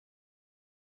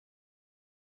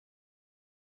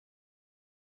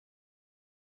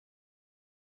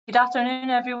Good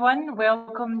afternoon, everyone.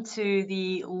 Welcome to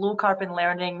the Low Carbon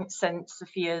Learning Since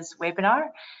Sophia's webinar.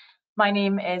 My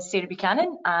name is Sarah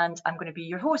Buchanan and I'm going to be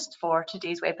your host for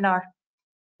today's webinar.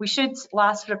 We should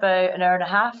last for about an hour and a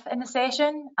half in the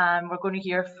session, and we're going to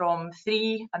hear from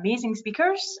three amazing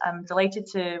speakers. I'm delighted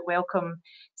to welcome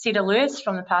Sarah Lewis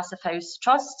from the Passivhaus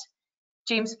Trust,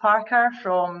 James Parker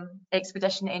from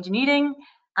Expedition Engineering,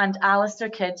 and Alistair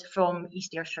Kidd from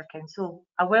East Ayrshire Council.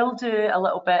 I will do a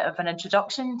little bit of an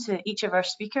introduction to each of our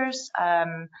speakers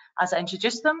as I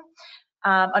introduce them.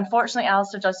 Unfortunately,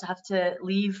 Alistair does have to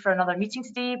leave for another meeting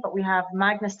today, but we have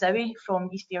Magnus Dowie from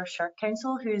East Ayrshire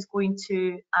Council who is going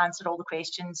to answer all the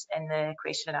questions in the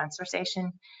question and answer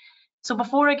session. So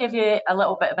before I give you a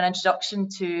little bit of an introduction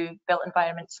to Built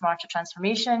Environment Smarter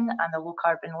Transformation and the Low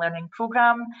Carbon Learning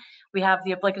Programme, we have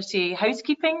the obligatory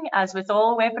housekeeping, as with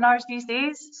all webinars these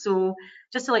days. So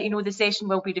just to let you know, the session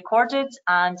will be recorded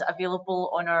and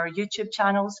available on our YouTube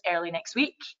channels early next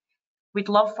week. We'd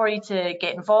love for you to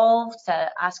get involved, to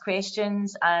ask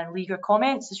questions and leave your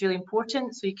comments. It's really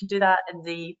important, so you can do that in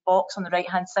the box on the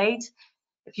right-hand side.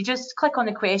 If you just click on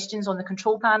the questions on the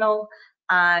control panel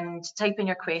and type in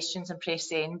your questions and press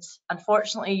send.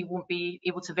 Unfortunately, you won't be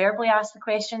able to verbally ask the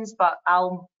questions, but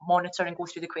I'll monitor and go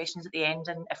through the questions at the end.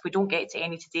 And if we don't get to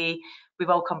any today, we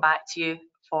will come back to you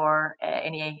for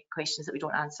any questions that we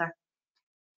don't answer.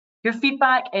 Your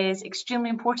feedback is extremely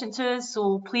important to us,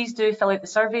 so please do fill out the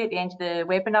survey at the end of the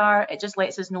webinar. It just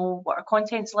lets us know what our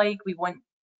content's like. We want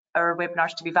our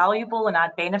webinars to be valuable and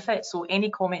add benefit, so any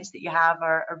comments that you have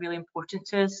are really important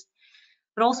to us.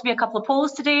 There'll also be a couple of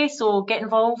polls today, so get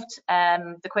involved.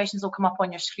 The questions will come up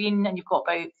on your screen and you've got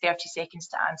about 30 seconds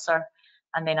to answer,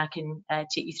 and then I can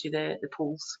take you through the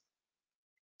polls.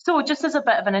 So just as a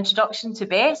bit of an introduction to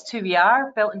BEST, who we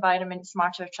are, Built Environment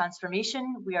Smarter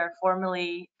Transformation. We are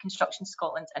formerly Construction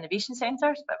Scotland Innovation Centre,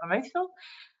 it's a bit of a mouthful.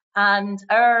 And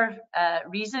our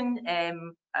reason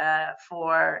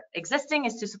for existing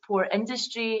is to support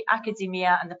industry,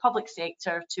 academia and the public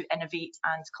sector to innovate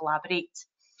and collaborate.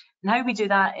 And how we do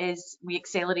that is we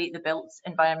accelerate the built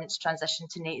environment's transition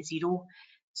to net zero.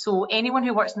 So anyone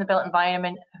who works in the built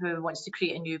environment who wants to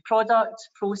create a new product,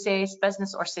 process,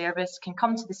 business or service can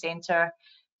come to the centre,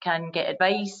 can get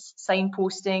advice,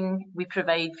 signposting. We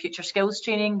provide future skills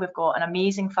training. We've got an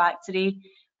amazing factory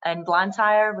in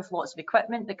Blantyre with lots of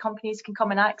equipment that companies can come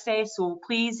and access. So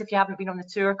please, if you haven't been on the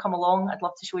tour, come along. I'd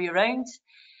love to show you around.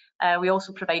 We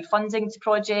also provide funding to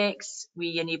projects,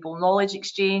 we enable knowledge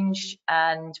exchange,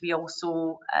 and we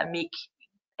also make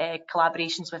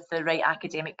collaborations with the right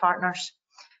academic partners.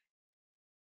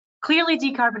 Clearly,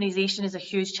 decarbonisation is a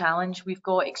huge challenge. We've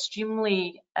got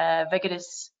extremely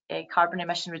vigorous carbon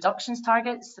emission reductions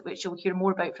targets, which you'll hear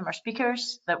more about from our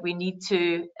speakers, that we need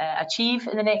to achieve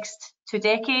in the next 2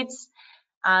 decades.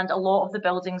 And a lot of the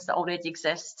buildings that already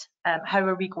exist, how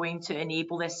are we going to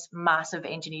enable this massive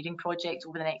engineering project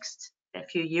over the next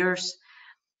few years?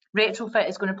 Retrofit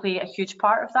is going to play a huge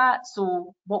part of that.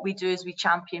 So what we do is we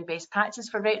champion best practice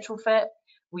for retrofit.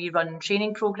 We run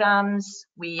training programs.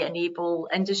 We enable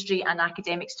industry and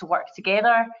academics to work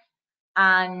together.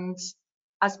 And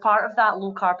as part of that,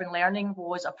 Low Carbon Learning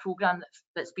was a program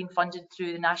that's been funded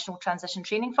through the National Transition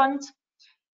Training Fund.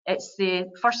 It's the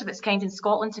first of its kind in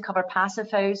Scotland to cover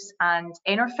Passivhaus and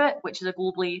EnerPHit, which is a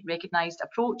globally recognised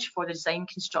approach for the design,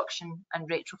 construction and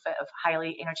retrofit of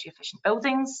highly energy efficient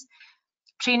buildings.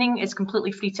 Training is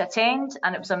completely free to attend,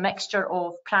 and it was a mixture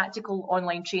of practical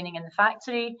online training in the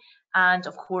factory, and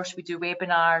of course we do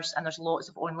webinars and there's lots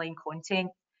of online content.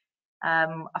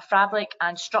 A fabric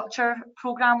and structure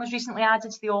programme was recently added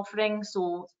to the offering,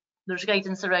 so there's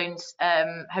guidance around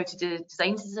how to do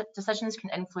design decisions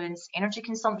can influence energy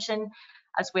consumption,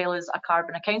 as well as a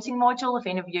carbon accounting module, if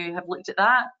any of you have looked at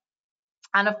that.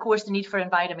 And of course, the need for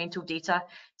environmental data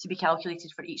to be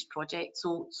calculated for each project.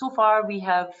 So far we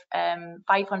have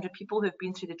 500 people who have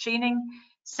been through the training,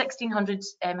 1,600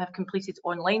 have completed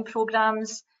online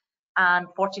programmes, and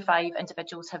 45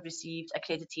 individuals have received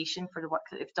accreditation for the work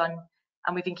that they've done.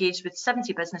 And we've engaged with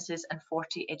 70 businesses and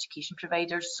 40 education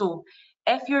providers. So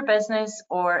if you're a business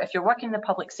or if you're working in the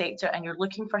public sector and you're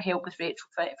looking for help with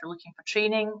retrofit, if you're looking for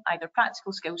training, either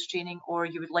practical skills training, or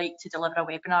you would like to deliver a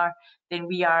webinar, then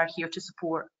we are here to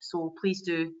support. So please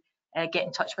do get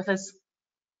in touch with us.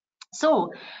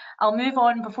 So I'll move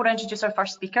on, before I introduce our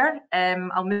first speaker,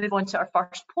 I'll move on to our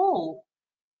first poll.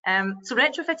 So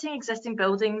retrofitting existing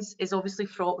buildings is obviously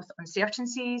fraught with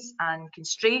uncertainties and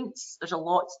constraints. There's a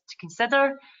lot to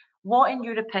consider. What, in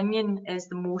your opinion, is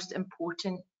the most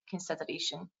important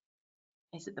consideration?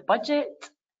 Is it the budget?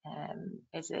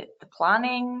 Is it the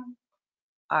planning?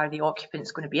 are the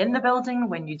occupants going to be in the building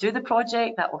when you do the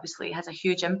project? That obviously has a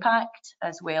huge impact,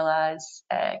 as well as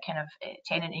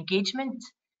tenant engagement.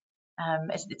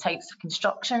 Is it the types of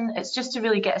construction? It's just to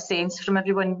really get a sense from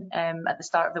everyone at the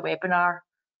start of the webinar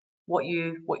what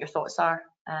your thoughts are.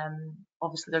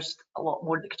 Obviously, there's a lot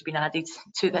more that could have been added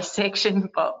to this section,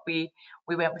 but we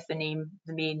went with the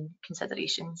main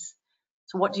considerations.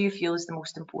 So what do you feel is the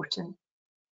most important?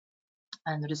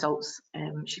 And the results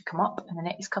should come up in the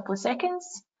next couple of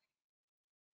seconds.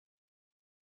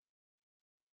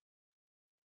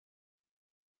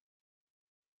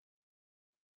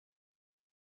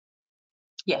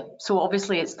 Yeah, so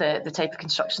obviously it's the type of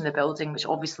construction of the building, which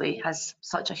obviously has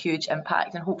such a huge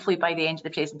impact, and hopefully by the end of the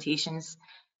presentations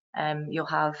you'll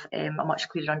have a much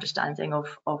clearer understanding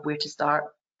of where to start.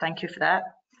 Thank you for that.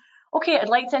 Okay, I'd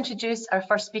like to introduce our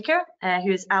first speaker,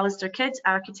 who is Alistair Kidd,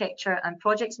 Architecture and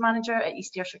Projects Manager at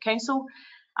East Ayrshire Council.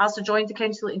 Alistair joined the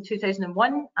council in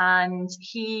 2001, and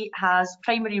he has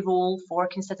primary role for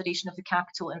consideration of the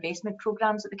capital investment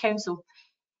programmes at the council.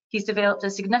 He's developed a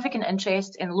significant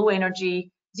interest in low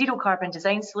energy, zero carbon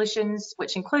design solutions,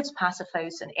 which includes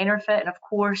Passivhaus and EnerPHit, and of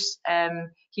course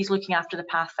he's looking after the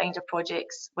Pathfinder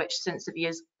projects, which St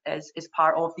Sophia's is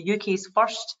part of the UK's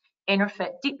first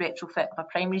EnerPHit deep retrofit of a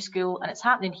primary school, and it's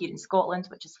happening here in Scotland,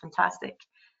 which is fantastic.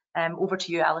 Over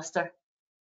to you, Alistair.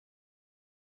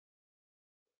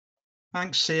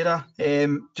 Thanks, Sarah.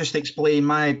 Just to explain,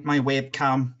 my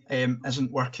webcam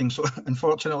isn't working, so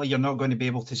unfortunately you're not going to be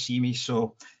able to see me,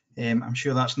 so I'm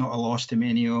sure that's not a loss to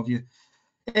many of you.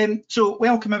 So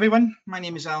welcome everyone, my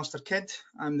name is Alistair Kidd.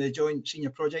 I'm the Joint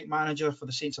Senior Project Manager for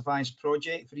the St Sophia's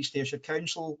project for East Ayrshire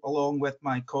Council, along with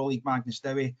my colleague Magnus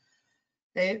Dowie.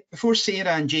 Before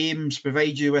Sarah and James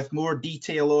provide you with more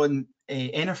detail on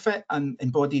EnerPHit and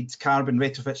embodied carbon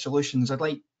retrofit solutions, I'd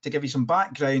like to give you some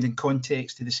background and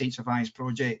context to the St Sophia's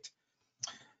project.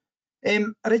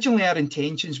 Originally our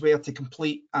intentions were to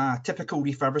complete a typical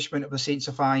refurbishment of the St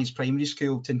Sophia's primary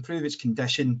school to improve its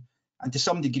condition and to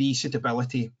some degree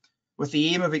suitability, with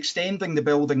the aim of extending the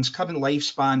building's current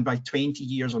lifespan by 20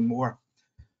 years or more.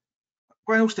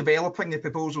 Whilst developing the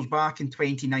proposals back in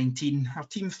 2019, our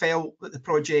team felt that the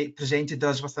project presented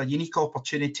us with a unique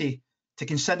opportunity to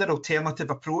consider alternative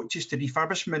approaches to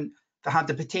refurbishment that had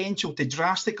the potential to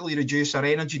drastically reduce our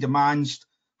energy demands,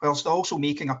 whilst also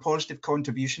making a positive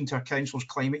contribution to our council's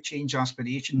climate change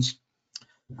aspirations.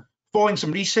 Following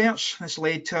some research, this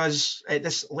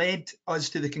led us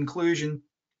to the conclusion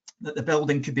that the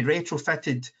building could be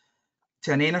retrofitted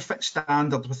to an EnerPHit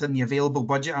standard within the available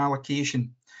budget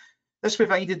allocation. This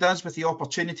provided us with the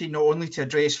opportunity not only to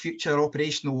address future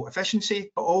operational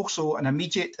efficiency, but also an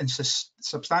immediate and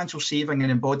substantial saving in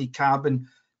embodied carbon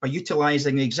by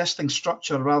utilising the existing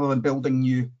structure rather than building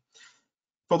new.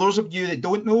 For those of you that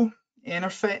don't know,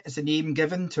 EnerPHit is the name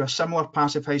given to a similar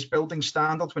Passivhaus building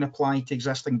standard when applied to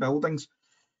existing buildings.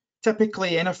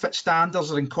 Typically, EnerPHit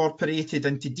standards are incorporated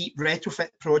into deep retrofit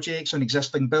projects on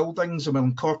existing buildings and will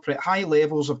incorporate high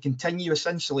levels of continuous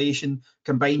insulation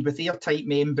combined with airtight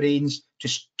membranes to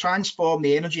transform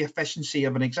the energy efficiency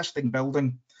of an existing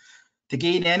building. To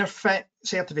gain EnerPHit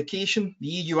certification,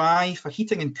 the EUI for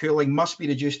heating and cooling must be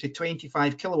reduced to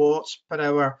 25 kilowatts per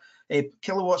hour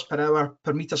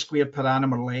per metre squared per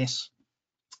annum or less.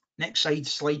 Next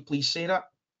slide please, Sarah.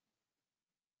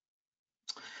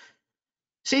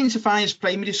 St Sophia's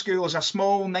Primary School is a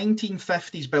small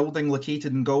 1950s building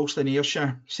located in Galston,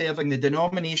 Ayrshire, serving the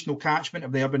denominational catchment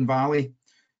of the Urban Valley.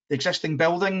 The existing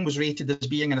building was rated as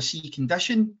being in a C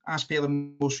condition as per the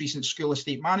most recent school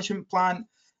estate management plan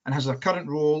and has a current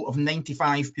roll of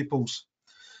 95 pupils.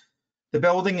 The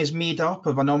building is made up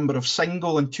of a number of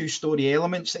single and two-storey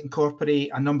elements that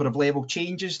incorporate a number of level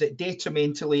changes that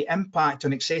detrimentally impact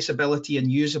on accessibility and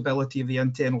usability of the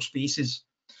internal spaces.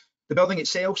 The building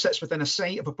itself sits within a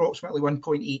site of approximately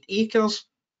 1.8 acres,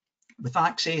 with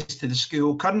access to the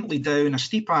school currently down a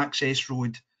steep access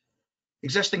road.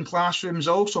 Existing classrooms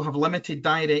also have limited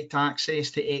direct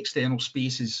access to external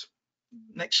spaces.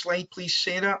 Next slide, please,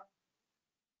 Sarah.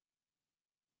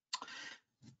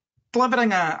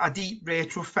 Delivering a deep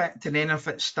retrofit to an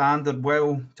EnerPHit standard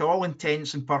will, to all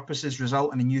intents and purposes,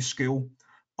 result in a new school,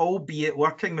 albeit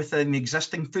working within the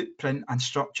existing footprint and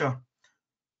structure.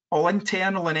 All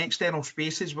internal and external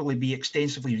spaces will be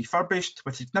extensively refurbished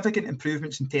with significant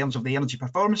improvements in terms of the energy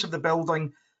performance of the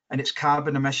building and its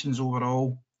carbon emissions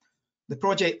overall. The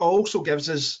project also gives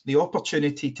us the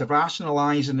opportunity to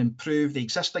rationalise and improve the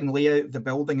existing layout of the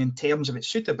building in terms of its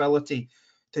suitability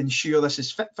to ensure this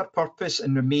is fit for purpose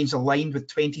and remains aligned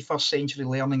with 21st century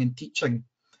learning and teaching.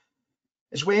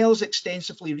 As well as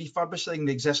extensively refurbishing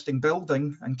the existing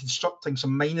building and constructing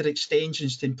some minor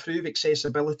extensions to improve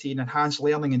accessibility and enhance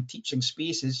learning and teaching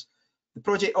spaces, the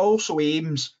project also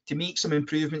aims to make some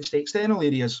improvements to external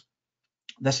areas.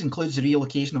 This includes the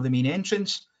relocation of the main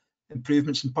entrance,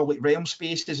 improvements in public realm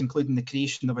spaces, including the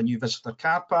creation of a new visitor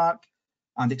car park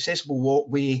and accessible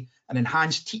walkway, and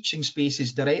enhanced teaching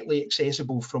spaces directly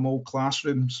accessible from all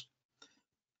classrooms.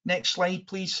 Next slide,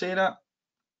 please, Sarah.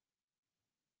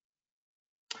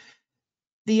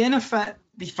 The EnerPHit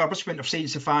refurbishment of St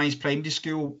Sophia's Primary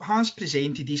School has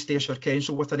presented East Ayrshire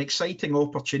Council with an exciting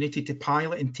opportunity to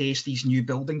pilot and test these new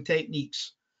building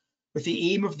techniques, with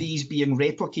the aim of these being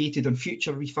replicated on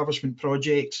future refurbishment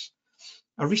projects.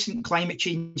 A recent climate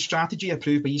change strategy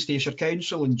approved by East Ayrshire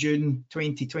Council in June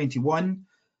 2021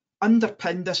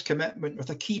 underpinned this commitment, with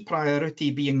a key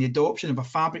priority being the adoption of a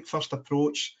fabric-first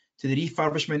approach to the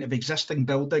refurbishment of existing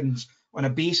buildings on a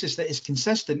basis that is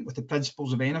consistent with the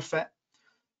principles of EnerPHit.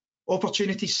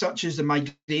 Opportunities such as the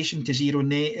migration to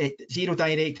zero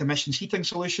direct emissions heating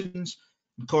solutions,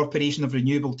 incorporation of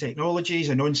renewable technologies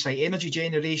and on-site energy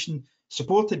generation,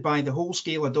 supported by the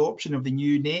whole-scale adoption of the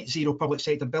new net zero public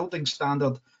sector building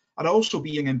standard, are also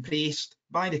being embraced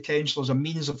by the Council as a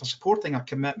means of supporting our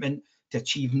commitment to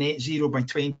achieve net zero by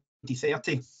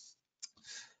 2030.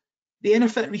 The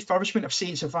EnerPHit refurbishment of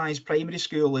St Sophia's Primary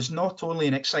School is not only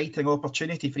an exciting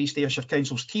opportunity for East Ayrshire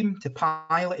Council's team to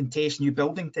pilot and test new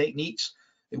building techniques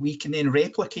that we can then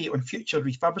replicate on future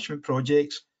refurbishment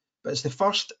projects, but as the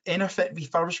first EnerPHit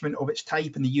refurbishment of its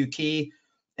type in the UK,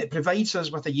 it provides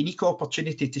us with a unique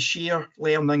opportunity to share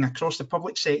learning across the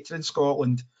public sector in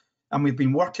Scotland, and we've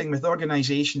been working with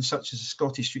organisations such as the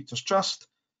Scottish Streeters Trust,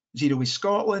 Zero Waste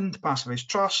Scotland, Passivhaus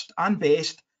Trust and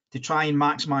BEST to try and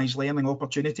maximise learning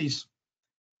opportunities.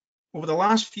 Over the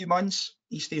last few months,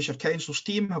 East Ayrshire Council's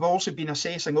team have also been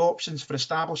assessing options for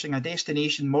establishing a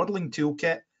destination modelling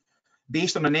toolkit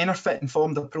based on an EnerPHit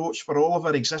informed approach for all of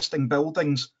our existing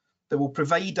buildings that will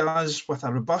provide us with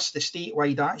a robust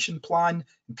estate-wide action plan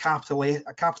and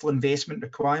capital investment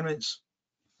requirements.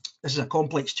 This is a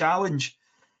complex challenge,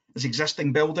 as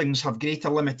existing buildings have greater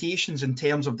limitations in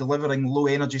terms of delivering low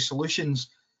energy solutions,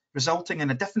 resulting in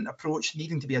a different approach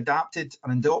needing to be adapted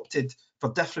and adopted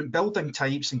for different building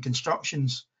types and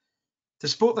constructions. To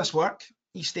support this work,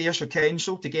 East Ayrshire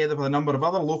Council, together with a number of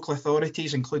other local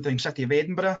authorities, including City of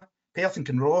Edinburgh, Perth and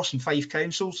Kinross and Fife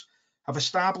councils, have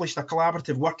established a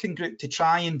collaborative working group to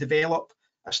try and develop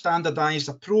a standardised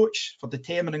approach for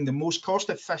determining the most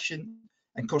cost-efficient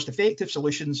and cost-effective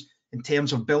solutions in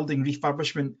terms of building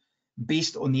refurbishment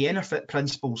based on the EnerPHit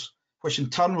principles, which in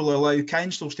turn will allow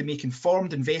councils to make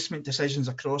informed investment decisions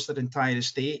across their entire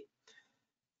estate.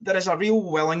 There is a real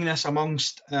willingness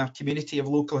amongst our community of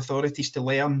local authorities to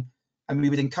learn, and we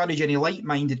would encourage any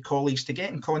like-minded colleagues to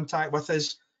get in contact with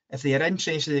us if they are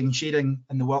interested in sharing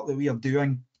in the work that we are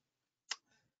doing.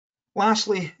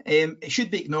 Lastly, it should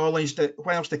be acknowledged that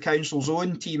whilst the Council's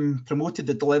own team promoted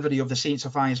the delivery of the St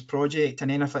Sophia's project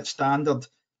and EnerPHit Standard,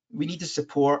 we needed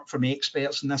support from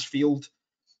experts in this field.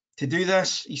 To do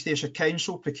this, East Ayrshire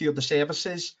Council procured the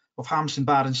services of Hampson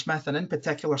Barron Smith, and in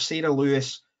particular Sarah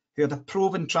Lewis, who had a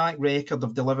proven track record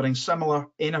of delivering similar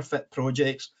EnerPHit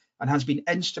projects and has been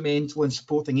instrumental in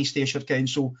supporting East Ayrshire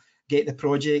Council get the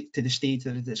project to the state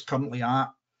that it is currently at.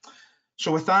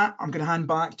 So with that, I'm going to hand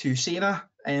back to Sarah,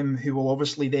 who will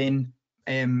obviously then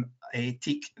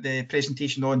take the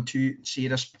presentation on to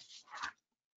Sarah's.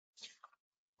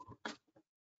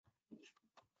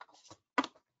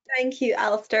 Thank you,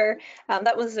 Alistair.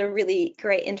 That was a really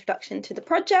great introduction to the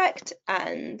project,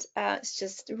 and it's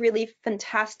just really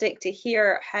fantastic to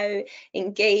hear how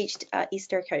engaged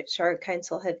East Ayrshire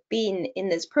Council have been in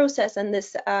this process and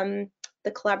this the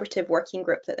collaborative working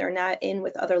group that they're now in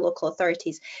with other local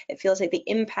authorities. It feels like the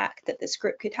impact that this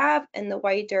group could have and the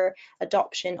wider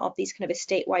adoption of these kind of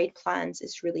estate-wide plans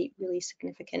is really, really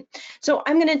significant. So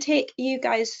I'm going to take you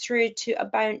guys through to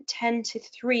about 10 to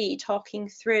 3, talking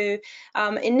through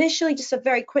initially just a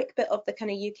very quick bit of the kind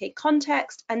of UK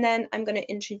context, and then I'm going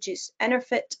to introduce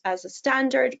EnerPHit as a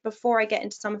standard before I get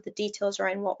into some of the details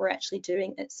around what we're actually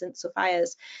doing at St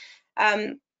Sophia's.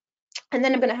 And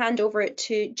then I'm going to hand over it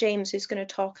to James, who's going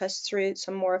to talk us through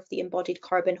some more of the embodied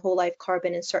carbon, whole life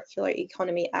carbon and circular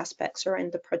economy aspects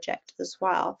around the project as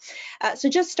well. So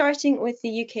just starting with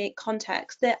the UK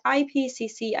context, the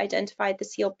IPCC identified the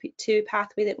CO2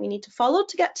 pathway that we need to follow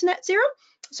to get to net zero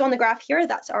So on the graph here,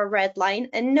 that's our red line.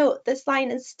 And note, this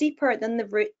line is steeper than the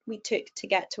route we took to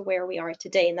get to where we are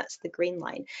today, and that's the green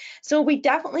line. So we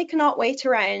definitely cannot wait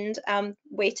around,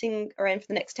 waiting around for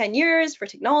the next 10 years for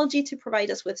technology to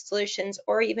provide us with solutions,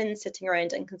 or even sitting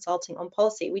around and consulting on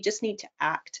policy. We just need to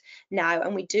act now,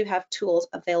 and we do have tools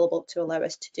available to allow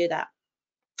us to do that.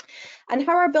 And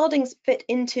how our buildings fit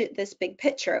into this big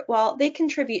picture? Well, they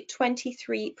contribute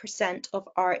 23% of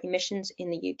our emissions in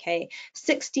the UK.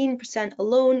 16%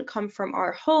 alone come from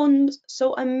our homes,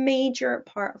 so a major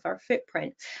part of our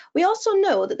footprint. We also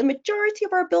know that the majority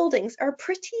of our buildings are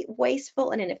pretty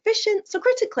wasteful and inefficient, so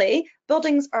critically,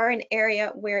 buildings are an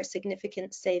area where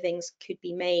significant savings could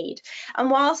be made. And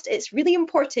whilst it's really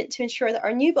important to ensure that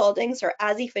our new buildings are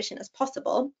as efficient as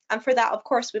possible, and for that, of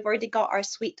course, we've already got our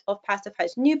suite of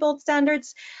Passivhaus new build standards,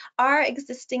 our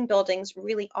existing buildings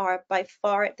really are by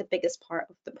far the biggest part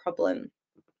of the problem.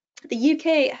 The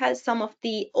UK has some of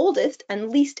the oldest and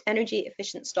least energy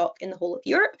efficient stock in the whole of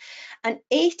Europe, and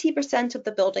 80% of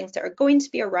the buildings that are going to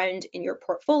be around in your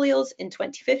portfolios in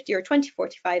 2050 or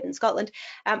 2045 in Scotland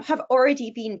have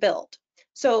already been built.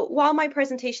 So while my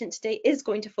presentation today is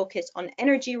going to focus on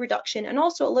energy reduction and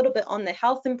also a little bit on the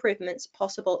health improvements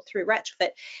possible through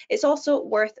retrofit, it's also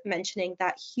worth mentioning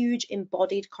that huge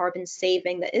embodied carbon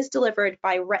saving that is delivered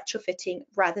by retrofitting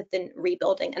rather than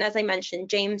rebuilding. And as I mentioned,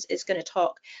 James is going to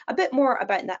talk a bit more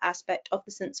about that aspect of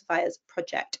the St. Sophia's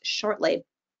project shortly.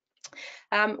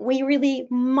 We really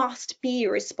must be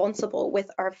responsible with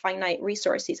our finite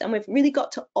resources, and we've really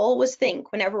got to always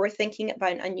think, whenever we're thinking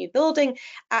about a new building,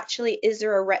 actually, is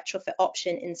there a retrofit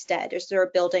option instead? Is there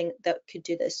a building that could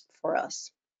do this for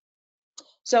us?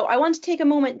 So I want to take a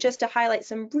moment just to highlight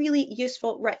some really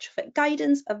useful retrofit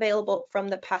guidance available from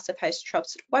the Passivhaus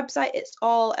Trust website. It's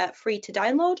all free to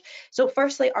download. So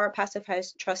firstly, our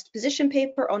Passivhaus Trust position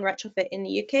paper on retrofit in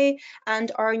the UK,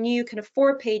 and our new kind of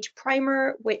 4-page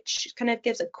primer, which kind of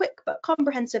gives a quick but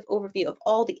comprehensive overview of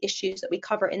all the issues that we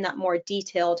cover in that more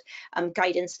detailed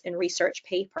guidance and research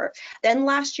paper. Then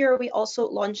last year, we also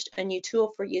launched a new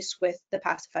tool for use with the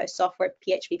Passivhaus software,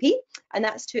 PHPP, and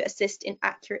that's to assist in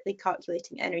accurately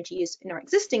calculating energy use in our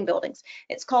existing buildings.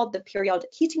 It's called the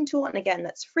periodic heating tool, and again,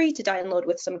 that's free to download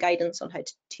with some guidance on how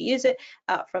to use it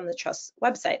from the Trust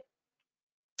website.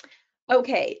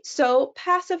 Okay, so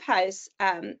Passivhaus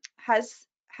or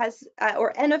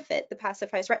EnerPHit, the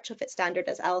Passivhaus retrofit standard,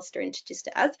 as Alistair introduced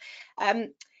it as,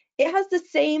 it has the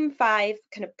same 5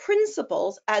 kind of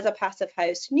principles as a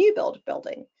Passivhaus new build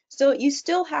building. So you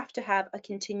still have to have a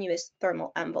continuous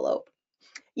thermal envelope.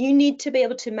 You need to be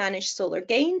able to manage solar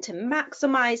gain to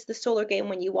maximize the solar gain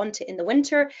when you want it in the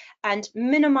winter and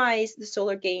minimize the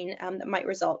solar gain that might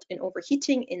result in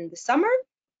overheating in the summer.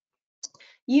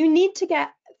 You need to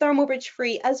get thermal bridge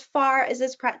free as far as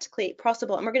is practically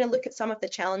possible, and we're going to look at some of the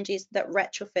challenges that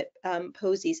retrofit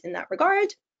poses in that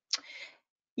regard.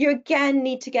 You again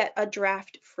need to get a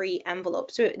draft-free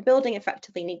envelope, so the building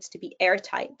effectively needs to be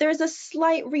airtight. There's a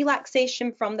slight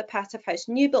relaxation from the Passivhaus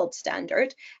new build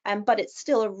standard, but it's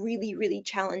still a really, really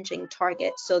challenging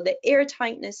target. So the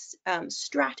airtightness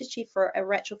strategy for a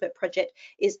retrofit project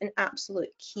is an absolute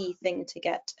key thing to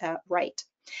get right.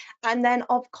 And then,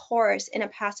 of course, in a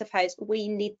Passivhaus, we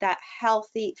need that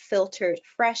healthy, filtered,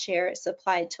 fresh air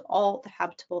supplied to all the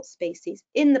habitable spaces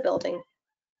in the building,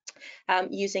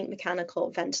 using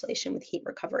mechanical ventilation with heat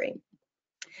recovery.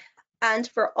 And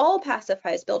for all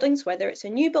Passivhaus buildings, whether it's a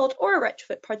new build or a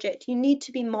retrofit project, you need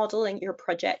to be modelling your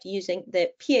project using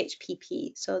the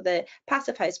PHPP, so the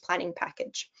Passivhaus planning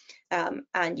package. And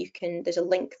there's a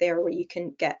link there where you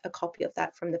can get a copy of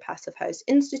that from the Passivhaus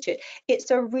Institute. It's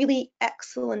a really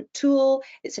excellent tool.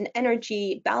 It's an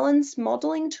energy balance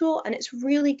modelling tool, and it's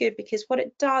really good because what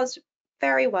it does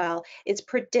very well is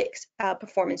predicts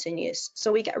performance and use.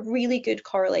 So we get a really good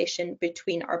correlation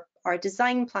between our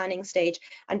design planning stage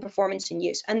and performance and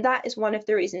use. And that is one of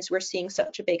the reasons we're seeing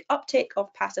such a big uptake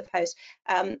of Passivhaus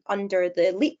under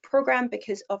the LEIP program,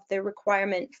 because of the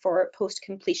requirement for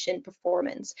post-completion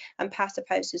performance. And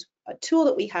Passivhaus is a tool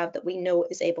that we have that we know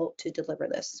is able to deliver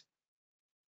this.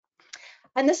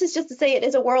 And this is just to say it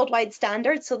is a worldwide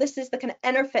standard. So this is the kind of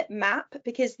EnerPHit map,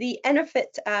 because the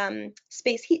EnerPHit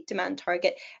space heat demand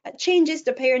target changes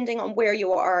depending on where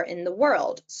you are in the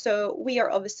world. So we are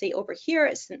obviously over here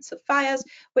at St. Sophia's,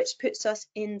 which puts us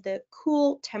in the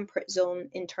cool temperate zone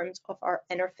in terms of our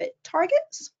EnerPHit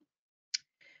targets.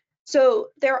 So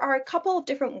there are a couple of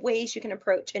different ways you can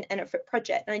approach an EnerPHit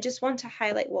project, and I just want to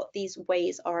highlight what these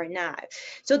ways are now.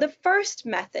 So the first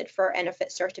method for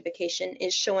EnerPHit certification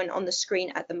is shown on the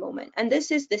screen at the moment, and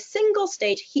this is the single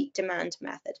stage heat demand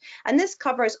method. And this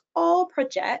covers all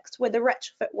projects where the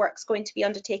retrofit work is going to be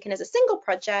undertaken as a single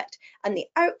project, and the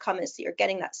outcome is that you're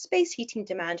getting that space heating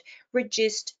demand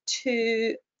reduced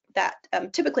to that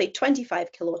typically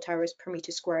 25 kilowatt hours per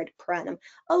meter squared per annum,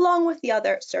 along with the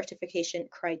other certification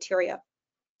criteria.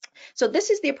 So this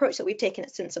is the approach that we've taken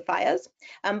at St. Sophia's,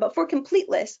 but for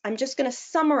completeness, I'm just going to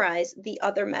summarize the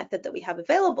other method that we have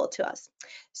available to us.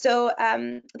 So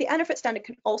the EnerPHit standard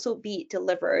can also be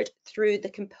delivered through the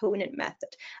component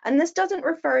method, and this doesn't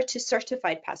refer to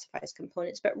certified Passivhaus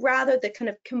components, but rather the kind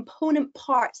of component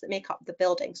parts that make up the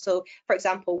building. So for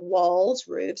example, walls,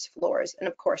 roofs, floors, and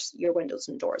of course your windows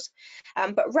and doors.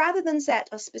 But rather than set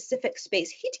a specific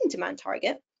space heating demand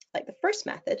target, like the first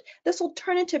method, this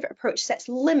alternative approach sets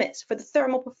limits for the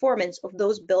thermal performance of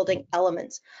those building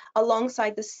elements,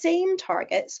 alongside the same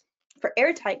targets for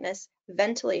air tightness,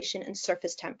 ventilation, and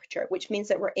surface temperature, which means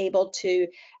that we're able to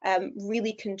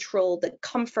really control the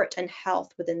comfort and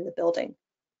health within the building.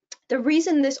 The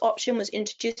reason this option was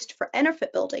introduced for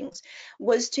EnerPHit buildings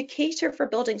was to cater for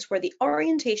buildings where the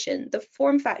orientation, the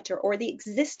form factor, or the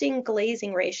existing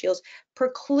glazing ratios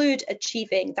preclude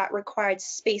achieving that required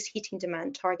space heating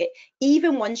demand target,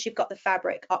 even once you've got the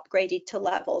fabric upgraded to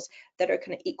levels that are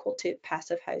kind of equal to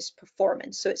Passivhaus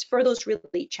performance. So it's for those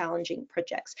really challenging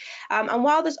projects. And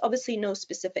while there's obviously no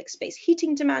specific space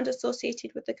heating demand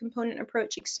associated with the component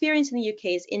approach, experience in the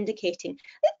UK is indicating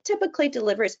it typically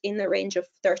delivers in the range of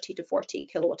 30 to 40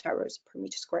 kilowatt hours per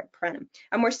meter squared per annum.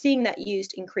 And we're seeing that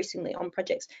used increasingly on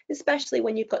projects, especially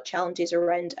when you've got challenges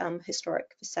around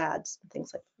historic facades and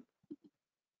things like that.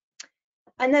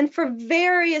 And then for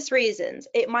various reasons,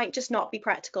 it might just not be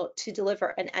practical to deliver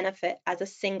an EnerPHit as a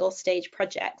single stage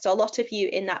project. So a lot of you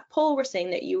in that poll were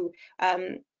saying that you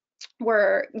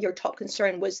your top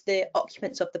concern was the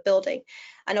occupants of the building.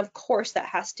 And of course, that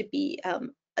has to be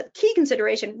a key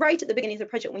consideration right at the beginning of the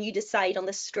project when you decide on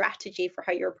the strategy for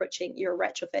how you're approaching your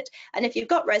retrofit. And if you've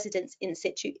got residents in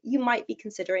situ, you might be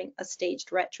considering a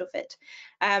staged retrofit.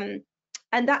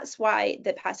 And that's why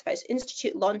the Passivhaus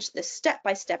Institute launched this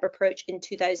step-by-step approach in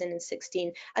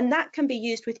 2016. And that can be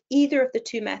used with either of the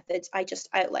two methods I just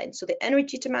outlined, so the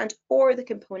energy demand or the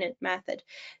component method.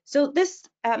 So this,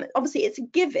 obviously it's a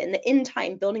given that in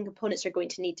time building components are going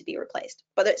to need to be replaced,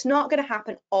 but it's not going to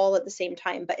happen all at the same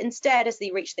time, but instead as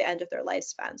they reach the end of their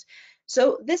lifespans.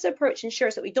 So this approach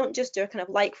ensures that we don't just do a kind of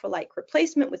like-for-like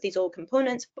replacement with these old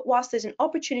components, but whilst there's an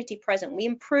opportunity present, we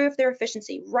improve their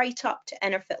efficiency right up to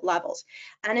EnerPHit levels,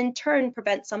 and in turn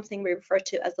prevent something we refer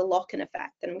to as the lock-in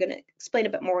effect. And I'm going to explain a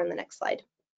bit more in the next slide.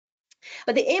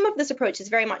 But the aim of this approach is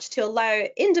very much to allow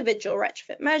individual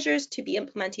retrofit measures to be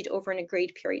implemented over an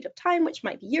agreed period of time, which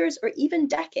might be years or even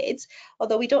decades,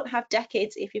 although we don't have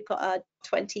decades if you've got a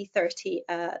 2030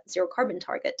 zero carbon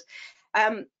target.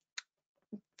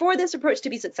 For this approach to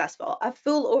be successful, a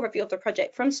full overview of the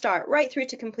project from start right through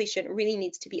to completion really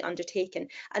needs to be undertaken,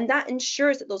 and that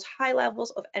ensures that those high levels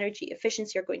of energy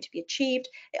efficiency are going to be achieved.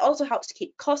 It also helps to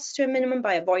keep costs to a minimum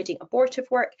by avoiding abortive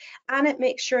work, and it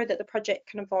makes sure that the project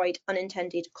can avoid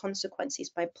unintended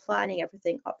consequences by planning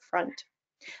everything up front.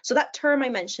 So that term I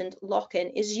mentioned,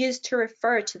 lock-in, is used to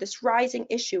refer to this rising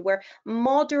issue where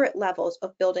moderate levels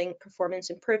of building performance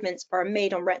improvements are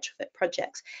made on retrofit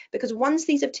projects. Because once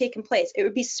these have taken place, it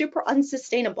would be super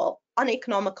unsustainable,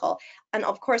 uneconomical, and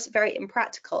of course very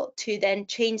impractical to then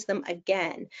change them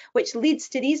again, which leads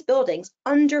to these buildings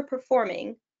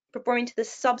performing to the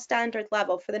substandard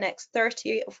level for the next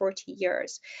 30 or 40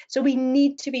 years. So we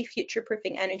need to be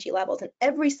future-proofing energy levels, and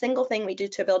every single thing we do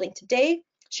to a building today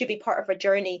should be part of a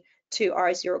journey to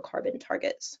our zero carbon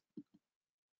targets.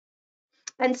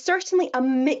 And certainly a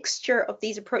mixture of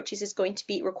these approaches is going to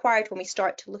be required when we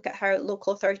start to look at how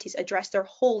local authorities address their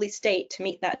whole estate to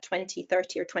meet that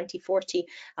 2030 or 2040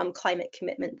 climate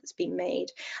commitment that's being made.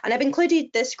 And I've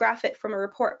included this graphic from a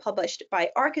report published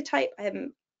by Archetype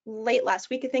late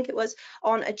last week, I think it was,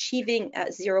 on achieving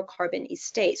zero carbon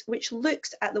estates, which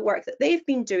looks at the work that they've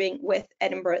been doing with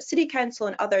Edinburgh City Council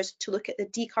and others to look at the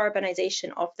decarbonisation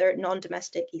of their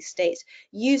non-domestic estates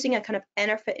using a kind of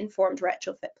EnerPHit informed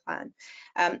retrofit plan.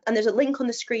 And there's a link on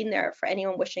the screen there for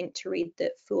anyone wishing to read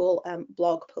the full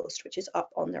blog post, which is up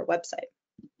on their website.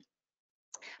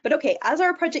 But okay, as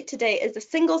our project today is a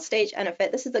single stage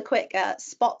EnerPHit, this is a quick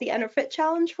spot the EnerPHit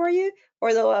challenge for you,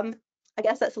 although I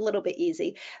guess that's a little bit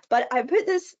easy, but I put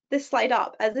this slide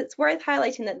up as it's worth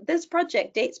highlighting that this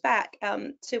project dates back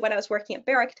to when I was working at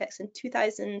Bear Architects in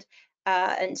 2000.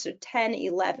 and so 10,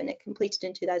 11, it completed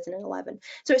in 2011.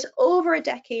 So it's over a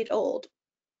decade old.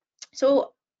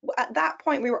 So at that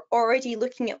point, we were already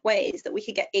looking at ways that we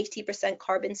could get 80%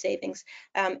 carbon savings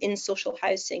in social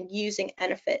housing using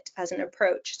EnerPHit as an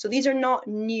approach. So these are not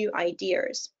new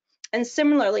ideas. And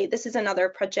similarly, this is another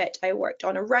project I worked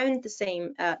on around the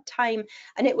same time,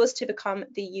 and it was to become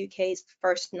the UK's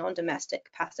first non-domestic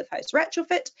passive house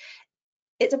retrofit.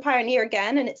 It's a pioneer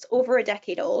again, and it's over a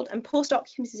decade old, and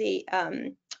post-occupancy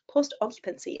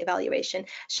evaluation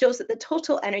shows that the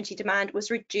total energy demand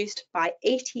was reduced by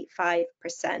 85%.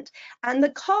 And the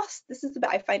cost, this is the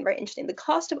bit I find very interesting, the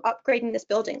cost of upgrading this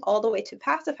building all the way to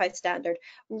Passive House Standard,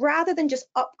 rather than just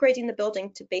upgrading the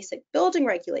building to basic building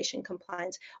regulation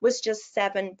compliance, was just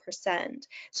 7%.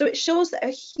 So it shows that a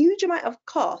huge amount of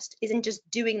cost is in just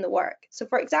doing the work. So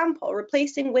for example,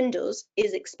 replacing windows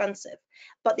is expensive,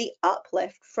 but the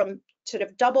uplift from sort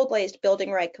of double glazed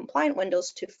building reg compliant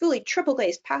windows to fully triple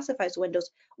glazed passive house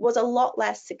windows was a lot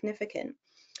less significant.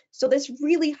 So this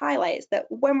really highlights that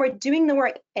when we're doing the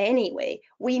work anyway,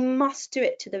 we must do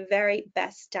it to the very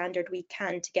best standard we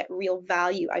can to get real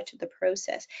value out of the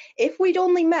process. If we'd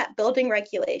only met building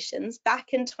regulations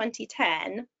back in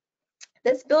 2010,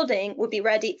 this building would be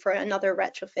ready for another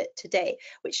retrofit today,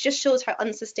 which just shows how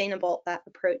unsustainable that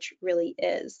approach really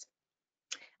is.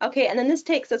 Okay, and then this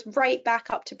takes us right back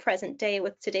up to present day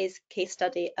with today's case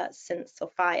study at St.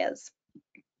 Sophia's.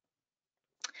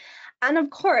 And of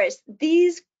course,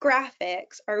 these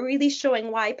graphics are really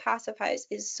showing why Passive House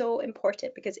is so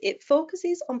important, because it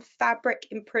focuses on fabric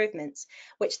improvements,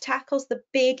 which tackles the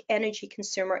big energy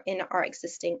consumer in our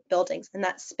existing buildings, and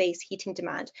that's space heating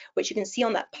demand, which you can see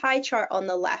on that pie chart on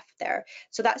the left there.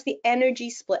 So that's the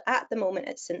energy split at the moment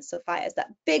at St. Sophia's,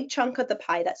 that big chunk of the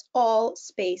pie, that's all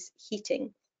space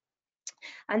heating.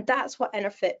 And that's what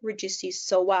EnerPHit reduces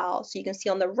so well. So you can see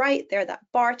on the right there, that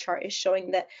bar chart is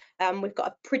showing that we've got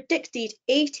a predicted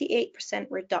 88%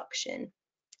 reduction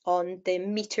on the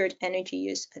metered energy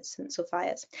use at St.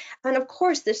 Sophia's. And of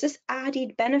course, there's this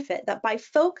added benefit that by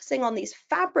focusing on these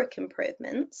fabric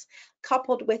improvements,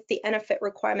 coupled with the EnerPHit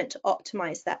requirement to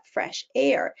optimize that fresh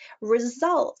air,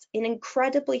 results in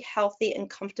incredibly healthy and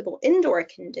comfortable indoor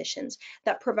conditions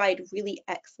that provide really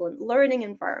excellent learning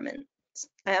environments.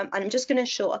 I'm just going to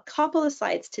show a couple of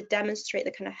slides to demonstrate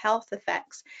the kind of health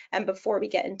effects before we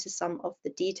get into some of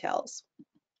the details.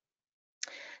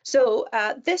 So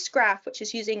this graph, which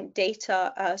is using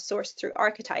data sourced through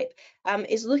Archetype,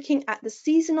 is looking at the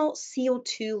seasonal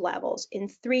CO2 levels in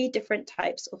 3 different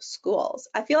types of schools.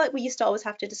 I feel like we used to always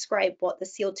have to describe what the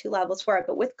CO2 levels were,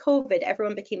 but with COVID,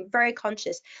 everyone became very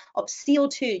conscious of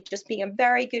CO2 just being a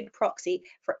very good proxy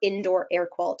for indoor air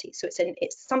quality. So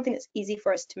it's something that's easy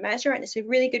for us to measure, and it's a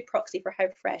really good proxy for how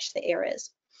fresh the air is.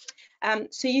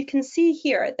 So you can see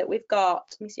here that we've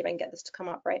got, let me see if I can get this to come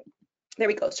up right. There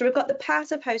we go. So we've got the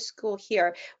Passive House school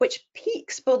here, which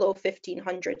peaks below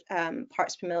 1500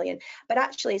 parts per million, but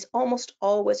actually is almost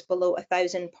always below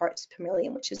 1000 parts per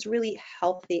million, which is a really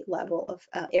healthy level of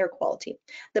air quality.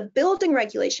 The building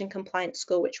regulation compliant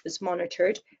school, which was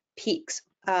monitored, peaks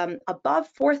above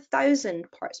 4000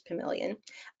 parts per million,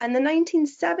 and the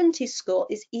 1970 school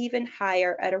is even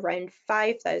higher at around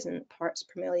 5000 parts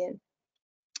per million.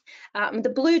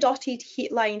 The blue dotted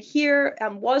heat line here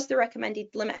was the recommended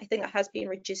limit. I think that has been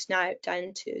reduced now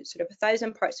down to sort of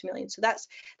 1000 parts per million. So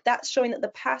that's showing that the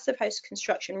passive house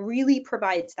construction really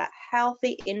provides that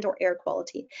healthy indoor air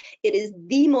quality. It is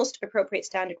the most appropriate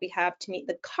standard we have to meet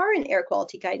the current air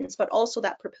quality guidance, but also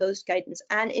that proposed guidance.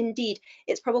 And indeed,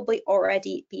 it's probably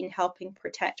already been helping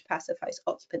protect passive house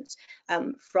occupants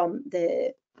from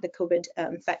the COVID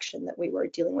infection that we were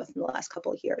dealing with in the last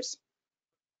couple of years.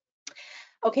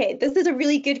 Okay, this is a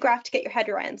really good graph to get your head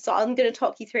around, so I'm going to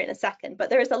talk you through it in a second,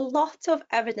 but there is a lot of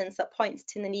evidence that points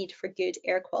to the need for good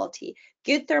air quality,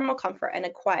 good thermal comfort, and a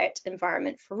quiet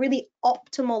environment for really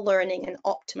optimal learning and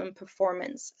optimum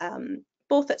performance,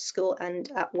 both at school and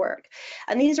at work.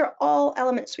 And these are all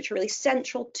elements which are really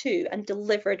central to and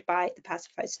delivered by the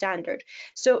Passive House Standard.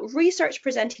 So research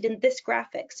presented in this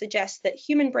graphic suggests that the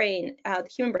human brain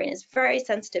is very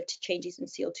sensitive to changes in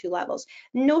CO2 levels,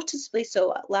 noticeably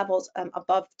so at levels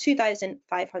above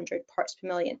 2500 parts per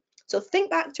million. So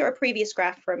think back to our previous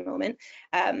graph for a moment,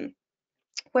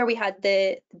 where we had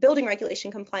the building regulation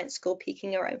compliance school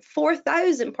peaking around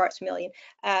 4000 parts per million,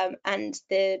 and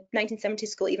the 1970s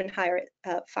school even higher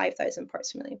at 5000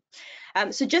 parts per million.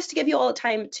 So just to give you all the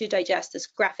time to digest this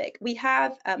graphic, we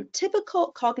have typical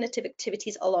cognitive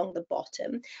activities along the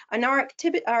bottom, and our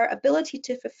ability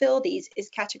to fulfill these is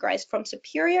categorized from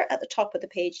superior at the top of the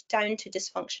page down to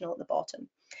dysfunctional at the bottom.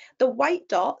 The white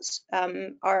dots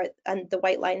and the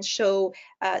white lines show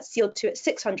CO2 at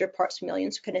 600 parts per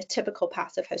million, so kind of typical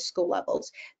passive house school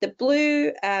levels. The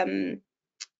blue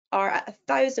are at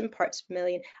 1,000 parts per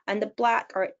million, and the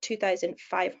black are at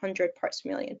 2,500 parts per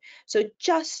million. So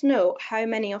just note how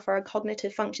many of our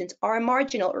cognitive functions are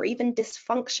marginal or even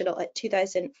dysfunctional at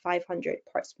 2,500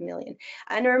 parts per million.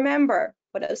 And remember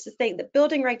what I was saying, the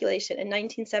building regulation in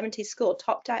 1970 school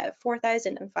topped out at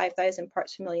 4,000 and 5,000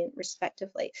 parts per million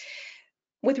respectively.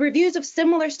 With reviews of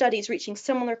similar studies reaching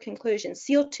similar conclusions,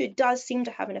 CO2 does seem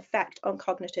to have an effect on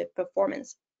cognitive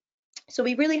performance. So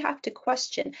we really have to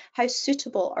question how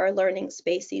suitable our learning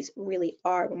spaces really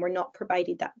are when we're not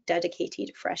provided that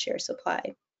dedicated fresh air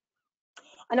supply.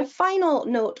 And a final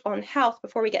note on health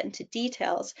before we get into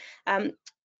details.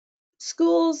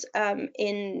 Schools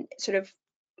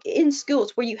in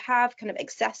schools where you have kind of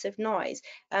excessive noise,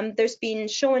 there's been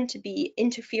shown to be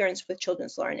interference with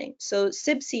children's learning. So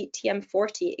CIBSE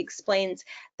TM40 explains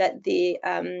that the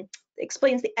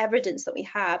evidence that we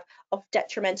have of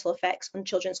detrimental effects on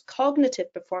children's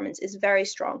cognitive performance is very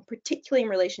strong, particularly in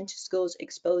relation to schools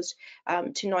exposed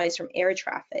to noise from air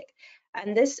traffic.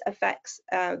 And the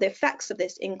effects of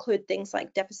this include things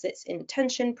like deficits in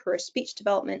attention, poor speech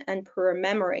development, and poor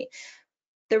memory.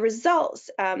 The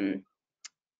results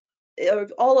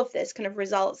all of this kind of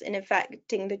results in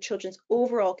affecting the children's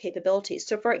overall capabilities.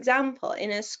 So for example, in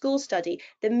a school study,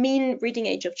 the mean reading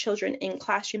age of children in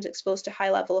classrooms exposed to high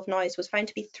level of noise was found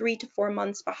to be 3 to 4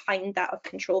 months behind that of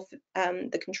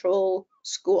the control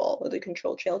school or the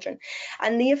control children.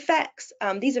 And these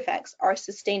effects are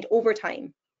sustained over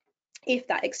time if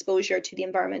that exposure to the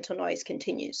environmental noise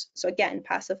continues. So again,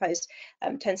 passive house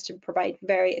tends to provide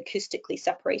very acoustically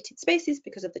separated spaces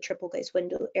because of the triple glazed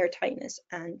window, air tightness,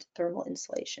 and thermal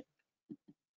insulation.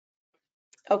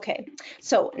 Okay,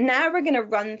 so now we're going to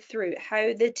run through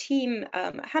how the team,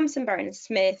 Hampson, Barron and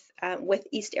Smith, with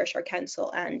East Ayrshire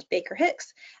Council and Baker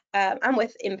Hicks, and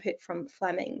with input from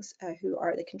Flemings, who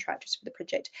are the contractors for the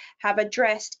project, have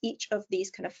addressed each of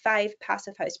these kind of 5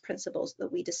 passive house principles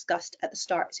that we discussed at the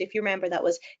start. So if you remember, that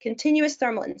was continuous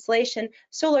thermal insulation,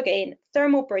 solar gain,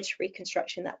 thermal bridge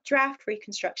reconstruction, that draft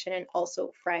reconstruction, and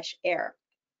also fresh air.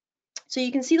 So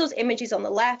you can see those images on the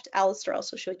left. Alistair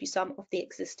also showed you some of the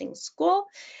existing school.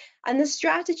 And the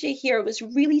strategy here was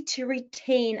really to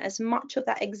retain as much of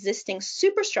that existing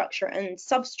superstructure and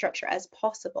substructure as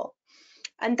possible.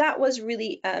 And that was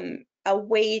really a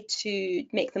way to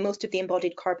make the most of the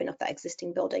embodied carbon of that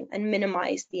existing building and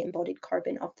minimize the embodied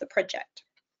carbon of the project,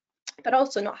 but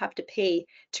also not have to pay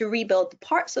to rebuild the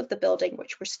parts of the building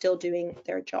which were still doing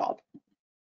their job.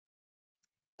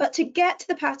 But to get to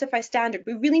the Passivhaus standard,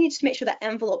 we really need to make sure that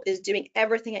envelope is doing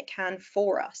everything it can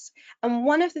for us. And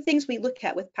one of the things we look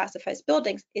at with Passivhaus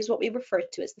buildings is what we refer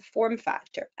to as the form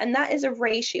factor. And that is a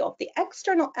ratio of the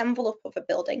external envelope of a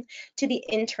building to the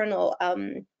internal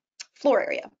floor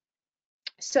area.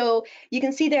 So you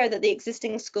can see there that the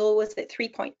existing school was at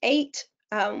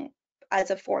 3.8 as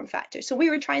a form factor. So we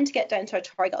were trying to get down to a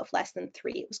target of less than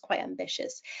 3. It was quite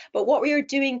ambitious. But what we were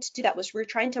doing to do that was we were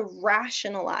trying to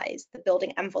rationalize the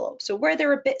building envelope. So where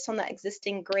there are bits on that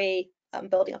existing grey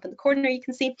building up in the corner, you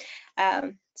can see.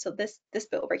 So this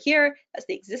bit over here, that's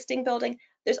the existing building.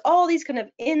 There's all these kind of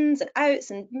ins and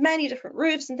outs and many different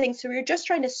roofs and things. So we were just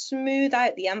trying to smooth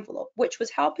out the envelope, which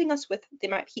was helping us with the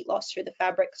amount of heat loss through the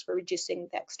fabrics. We're reducing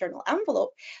the external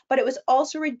envelope, but it was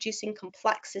also reducing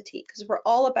complexity because we're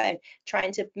all about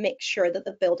trying to make sure that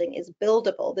the building is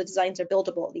buildable. The designs are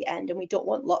buildable at the end, and we don't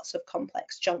want lots of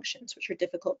complex junctions, which are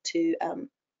difficult to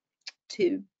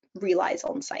realize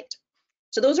on site.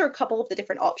 So those are a couple of the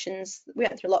different options. We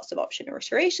went through lots of option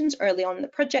restorations early on in the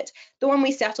project. The one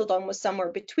we settled on was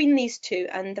somewhere between these two,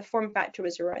 and the form factor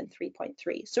was around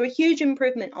 3.3. So a huge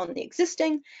improvement on the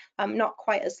existing, not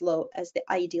quite as low as the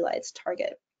idealized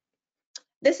target.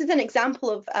 This is an example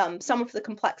of some of the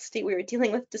complexity we were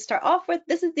dealing with to start off with.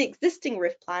 This is the existing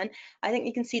roof plan. I think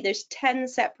you can see there's 10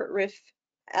 separate roof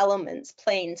elements,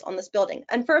 planes on this building.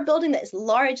 And for a building that is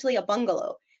largely a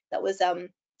bungalow, that was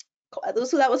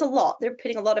so that was a lot. They're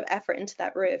putting a lot of effort into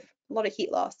that roof, a lot of heat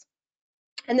loss.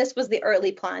 And this was the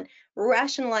early plan.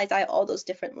 Rationalize out all those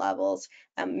different levels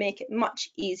and make it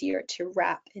much easier to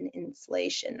wrap in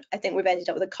insulation. I think we've ended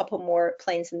up with a couple more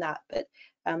planes than that, but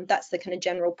that's the kind of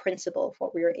general principle of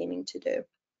what we were aiming to do.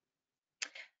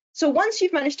 So once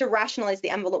you've managed to rationalize the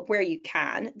envelope where you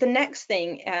can, the next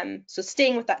thing, so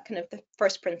staying with that kind of the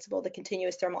first principle, the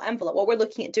continuous thermal envelope, what we're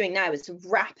looking at doing now is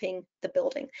wrapping the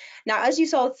building. Now, as you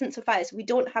saw with St. Sophia's, we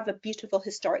don't have a beautiful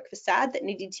historic facade that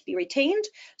needed to be retained.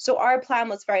 So our plan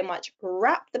was very much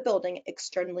wrap the building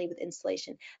externally with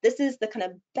insulation. This is the kind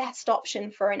of best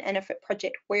option for an EnerPHit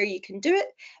project where you can do it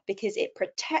because it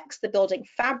protects the building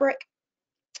fabric.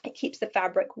 It keeps the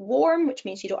fabric warm, which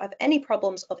means you don't have any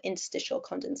problems of interstitial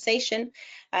condensation,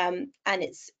 and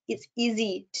it's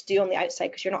easy to do on the outside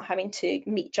because you're not having to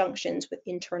meet junctions with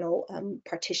internal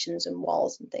partitions and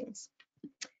walls and things.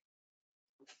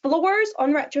 Floors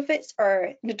on retrofits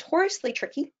are notoriously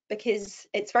tricky because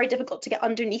it's very difficult to get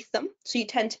underneath them, so you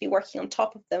tend to be working on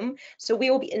top of them. So we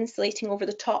will be insulating over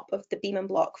the top of the beam and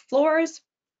block floors,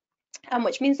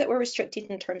 which means that we're restricted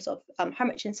in terms of how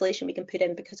much insulation we can put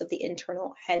in because of the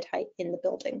internal head height in the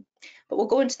building. But we'll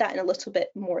go into that in a little bit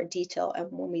more detail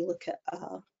when we look at,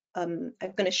 I'm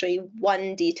going to show you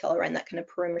one detail around that kind of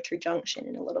perimeter junction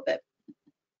in a little bit.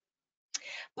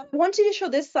 But I wanted to show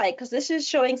this slide because this is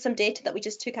showing some data that we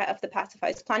just took out of the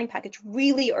Passivhaus planning package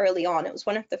really early on. It was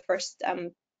one of the first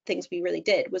things we really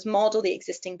did was model the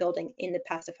existing building in the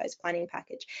Passivhaus planning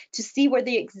package to see where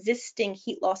the existing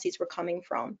heat losses were coming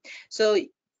from. So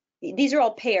these are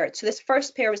all paired. So this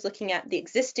first pair was looking at the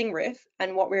existing roof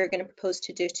and what we were going to propose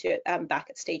to do to it back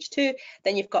at stage 2.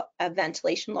 Then you've got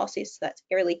ventilation losses, so that's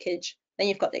air leakage. Then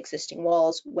you've got the existing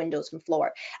walls, windows, and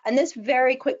floor. And this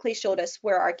very quickly showed us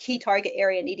where our key target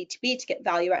area needed to be to get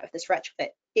value out of this retrofit.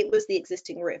 It was the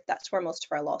existing roof. That's where most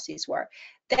of our losses were.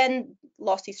 Then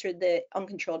losses through the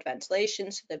uncontrolled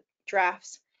ventilation, so the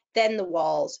drafts, then the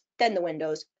walls, then the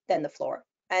windows, then the floor.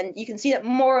 And you can see that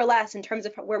more or less in terms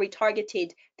of where we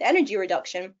targeted the energy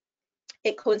reduction,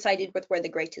 it coincided with where the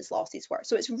greatest losses were.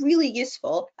 So it's really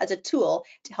useful as a tool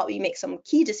to help you make some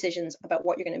key decisions about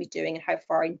what you're going to be doing and how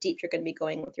far and deep you're going to be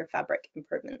going with your fabric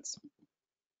improvements.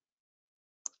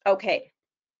 Okay,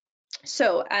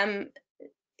 so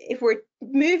if we're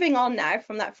moving on now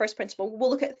from that first principle,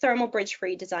 we'll look at thermal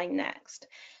bridge-free design next.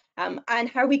 And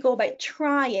how we go about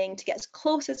trying to get as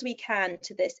close as we can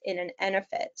to this in an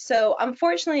EnerPHit. So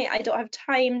unfortunately, I don't have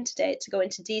time today to go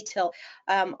into detail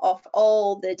of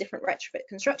all the different retrofit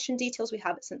construction details we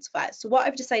have at St. Sophia's. So what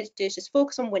I've decided to do is just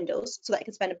focus on windows so that I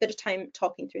can spend a bit of time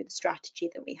talking through the strategy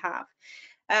that we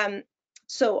have.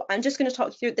 So I'm just going to talk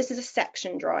you through, this is a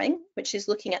section drawing, which is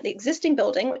looking at the existing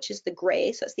building, which is the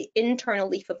grey, so it's the internal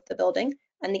leaf of the building,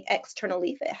 and the external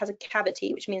leaf, it has a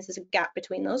cavity, which means there's a gap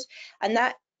between those, and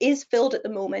that is filled at the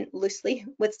moment loosely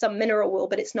with some mineral wool,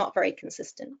 but it's not very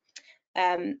consistent.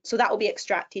 So that will be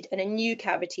extracted and a new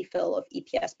cavity fill of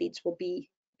EPS beads will be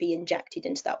injected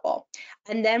into that wall.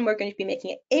 And then we're going to be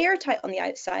making it airtight on the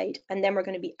outside, and then we're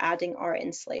going to be adding our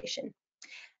insulation.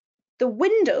 The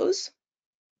windows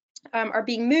are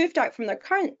being moved out from their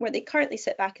where they currently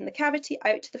sit back in the cavity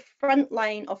out to the front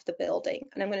line of the building.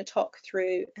 And I'm going to talk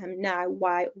through now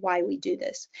why we do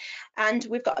this. And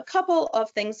we've got a couple of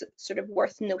things that's sort of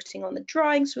worth noting on the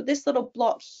drawing. So this little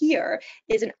block here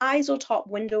is an isotop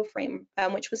window frame,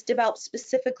 which was developed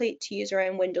specifically to use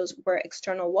around windows where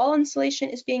external wall insulation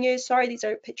is being used. Sorry, these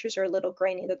pictures are a little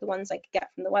grainy. They're the ones I could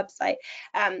get from the website.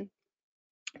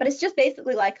 But it's just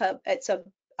basically like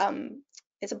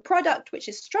it's a product which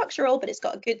is structural, but it's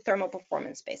got a good thermal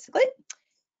performance basically.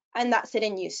 And that's it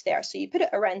in use there. So you put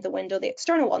it around the window. The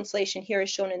external insulation here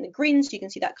is shown in the green, so you can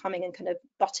see that coming and kind of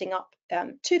butting up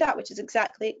to that, which is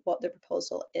exactly what the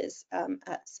proposal is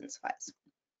at St. Sophia's.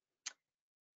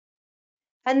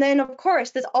 And then of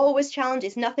course, there's always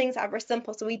challenges. Nothing's ever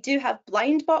simple. So we do have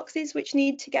blind boxes which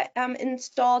need to get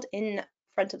installed in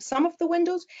front of some of the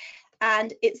windows.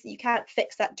 And you can't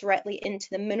fix that directly into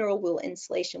the mineral wool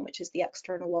insulation, which is the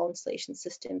external wall insulation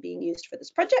system being used for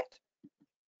this project.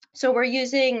 So we're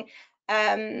using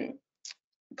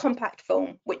compact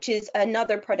foam, which is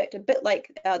another product, a bit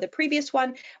like the previous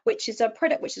one, which is a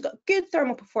product which has got good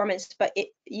thermal performance, but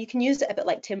you can use it a bit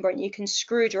like timber and you can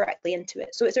screw directly into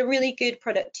it. So it's a really good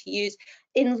product to use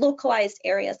in localized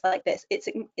areas like this.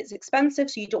 It's expensive,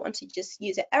 so you don't want to just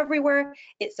use it everywhere.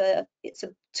 It's a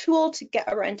tool to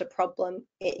get around a problem,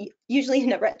 usually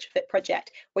in a retrofit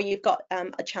project where you've got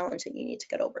a challenge that you need to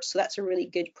get over. So that's a really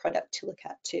good product to look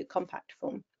at too, compact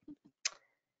foam.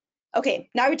 Okay,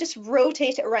 now we just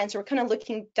rotate it around. So we're kind of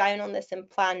looking down on this in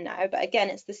plan now, but again,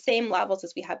 it's the same levels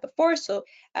as we had before. So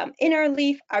inner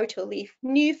leaf, outer leaf,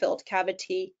 new filled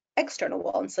cavity, external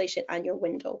wall insulation, and your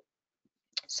window.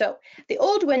 So the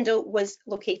old window was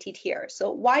located here.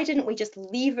 So why didn't we just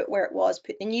leave it where it was,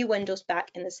 put the new windows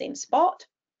back in the same spot?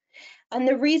 And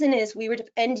the reason is we would have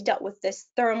ended up with this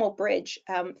thermal bridge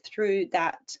through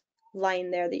that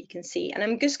line there that you can see. And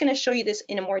I'm just going to show you this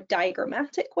in a more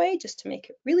diagrammatic way, just to make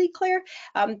it really clear.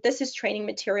 This is training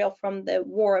material from the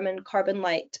Warm and Carbon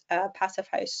Light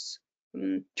Passivhaus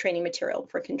training material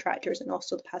for contractors, and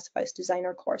also the Passivhaus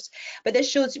designer course. But this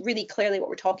shows really clearly what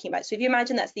we're talking about. So if you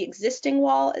imagine that's the existing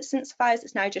wall at Synthesize,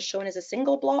 it's now just shown as a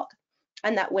single block,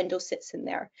 and that window sits in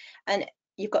there. And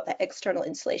you've got that external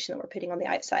insulation that we're putting on the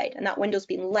outside, and that window's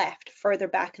been left further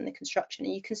back in the construction,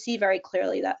 and you can see very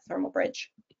clearly that thermal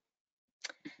bridge.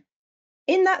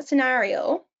 In that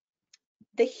scenario,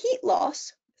 the heat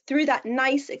loss through that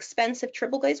nice expensive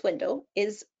triple glazed window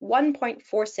is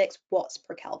 1.46 watts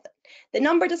per Kelvin. The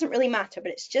number doesn't really matter,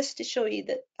 but it's just to show you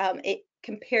that it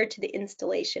compared to the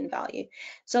installation value.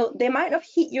 So the amount of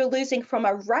heat you're losing from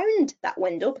around that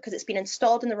window, because it's been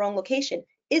installed in the wrong location,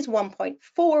 is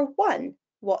 1.41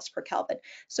 watts per Kelvin.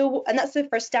 So, and that's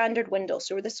for standard window.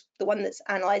 So the one that's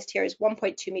analyzed here is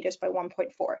 1.2 meters by 1.4,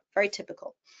 very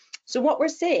typical. So what we're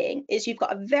saying is you've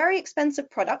got a very expensive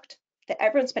product that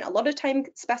everyone spent a lot of time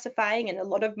specifying and a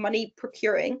lot of money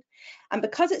procuring. And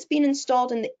because it's been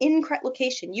installed in the incorrect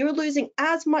location, you're losing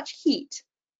as much heat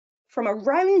from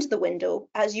around the window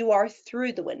as you are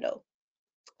through the window.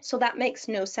 So that makes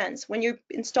no sense. When you're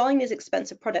installing these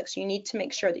expensive products, you need to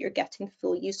make sure that you're getting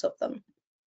full use of them.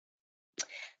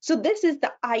 So this is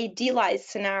the idealized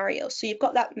scenario. So you've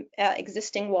got that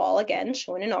existing wall again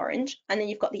shown in orange, and then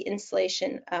you've got the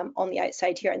insulation on the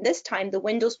outside here. And this time the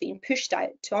window's being pushed out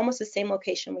to almost the same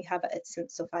location we have it at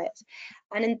St. Sophia's.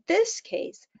 And in this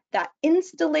case, that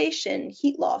installation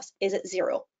heat loss is at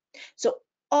 0. So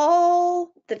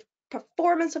all the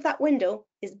performance of that window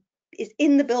is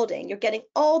in the building. You're getting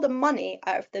all the money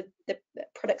out of the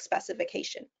product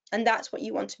specification, and that's what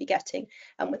you want to be getting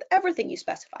with everything you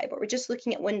specify, but we're just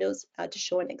looking at windows to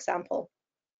show an example.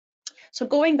 So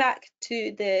going back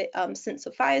to the St.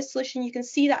 Sophia's solution, you can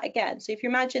see that again. So if you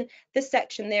imagine this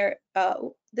section there,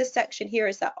 this section here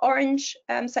is that orange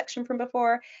section from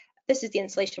before. This is the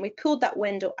insulation. We pulled that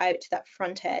window out to that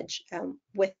front edge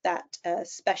with that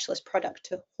specialist product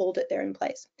to hold it there in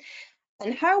place.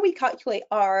 And how we calculate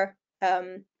our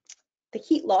the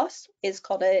heat loss is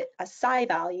called a psi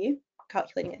value,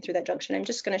 calculating it through that junction. I'm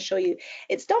just going to show you.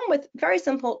 It's done with very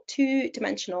simple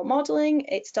 2-dimensional modeling.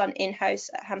 It's done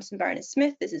in-house at Hampson Barron &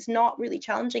 Smith. This is not really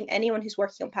challenging. Anyone who's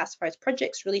working on Passivhaus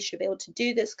projects really should be able to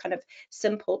do this kind of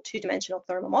simple 2-dimensional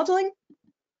thermal modeling.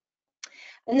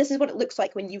 And this is what it looks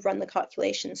like when you run the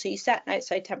calculation. So you set an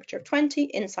outside temperature of 20,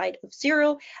 inside of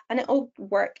 0, and it will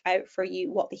work out for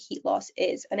you what the heat loss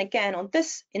is. And again, on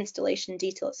this installation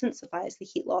detail at St. Sophia's, the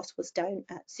heat loss was down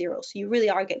at 0. So you really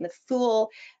are getting the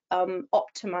full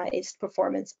optimized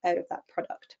performance out of that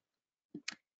product.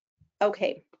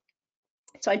 Okay,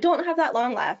 so I don't have that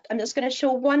long left. I'm just going to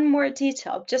show one more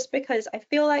detail, just because I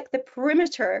feel like the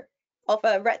perimeter of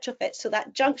a retrofit, so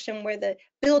that junction where the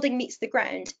building meets the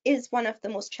ground, is one of the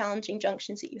most challenging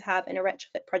junctions that you have in a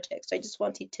retrofit project. So I just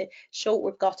wanted to show what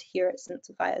we've got here at St.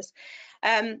 Sophia's.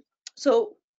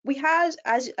 So we had,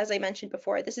 as I mentioned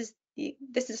before, this is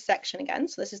a section again.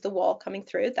 So this is the wall coming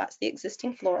through. That's the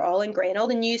existing floor, all in grey, and all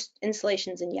the new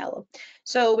installations in yellow.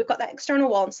 So we've got that external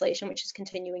wall insulation, which is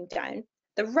continuing down.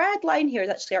 The red line here is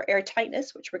actually our air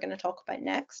tightness, which we're going to talk about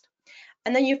next.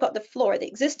 And then you've got the floor, the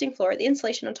existing floor, the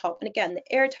insulation on top, and again,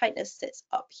 the air tightness sits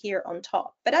up here on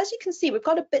top. But as you can see, we've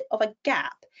got a bit of a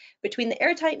gap between the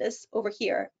air tightness over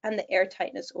here and the air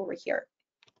tightness over here.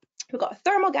 We've got a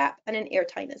thermal gap and an air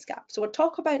tightness gap. So we'll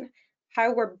talk about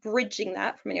how we're bridging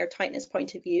that from an air tightness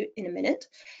point of view in a minute.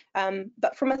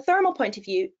 But from a thermal point of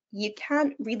view, you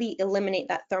can't really eliminate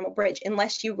that thermal bridge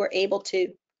unless you were able to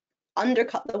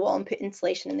undercut the wall and put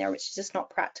insulation in there, which is just not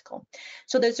practical.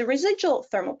 So there's a residual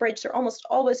thermal bridge. There almost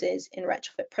always is in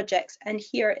retrofit projects, and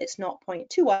here it's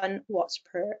 0.21 watts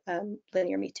per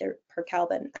linear meter per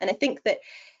Kelvin. And I think that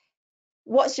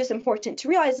what's just important to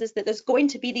realize is that there's going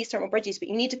to be these thermal bridges, but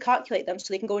you need to calculate them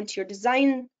so they can go into your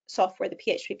design software, the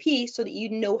PHPP, so that you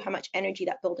know how much energy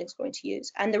that building's going to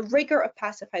use. And the rigor of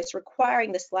Passivhaus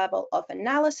requiring this level of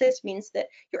analysis means that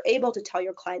you're able to tell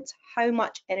your clients how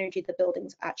much energy the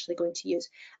building's actually going to use.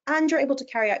 And you're able to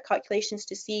carry out calculations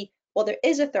to see, well, there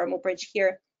is a thermal bridge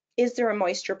here. Is there a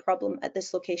moisture problem at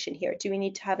this location here? Do we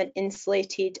need to have an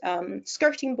insulated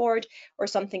skirting board or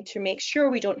something to make sure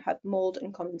we don't have mold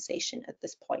and condensation at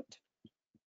this point?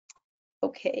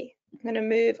 Okay, I'm going to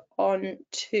move on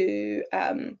to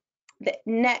the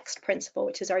next principle,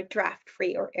 which is our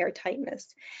draft-free or air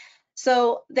tightness.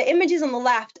 So the images on the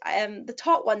left, the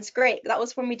top one's great. That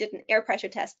was when we did an air pressure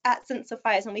test at St.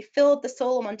 Sophia's, and we filled the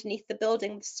solum underneath the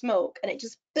building with smoke, and it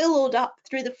just billowed up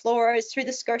through the floors, through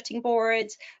the skirting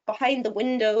boards, behind the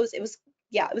windows. It was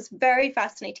yeah, it was very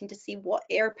fascinating to see what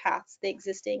air paths the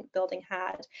existing building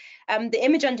had. The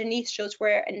image underneath shows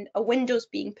where a window's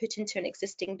being put into an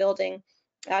existing building.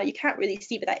 You can't really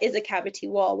see, but that is a cavity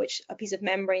wall, which a piece of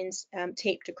membrane's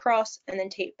taped across and then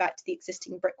taped back to the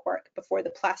existing brickwork before the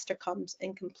plaster comes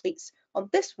and completes on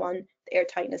this one, the air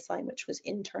tightness line, which was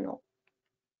internal.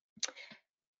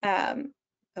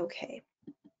 Okay.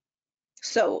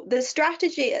 So the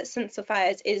strategy at St.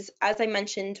 Sophia's is, as I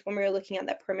mentioned when we were looking at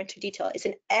that perimeter detail, it's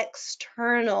an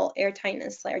external air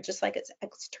tightness layer, just like it's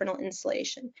external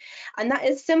insulation. And that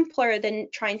is simpler than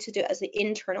trying to do it as the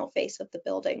internal face of the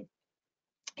building.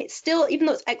 It's still, even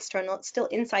though it's external, it's still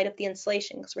inside of the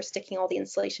insulation because we're sticking all the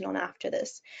insulation on after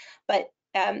this. But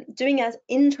doing it as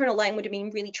internal line would have been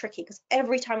really tricky because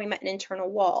every time we met an internal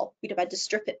wall, we'd have had to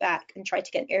strip it back and try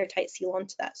to get an airtight seal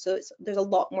onto that. So there's a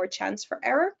lot more chance for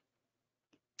error.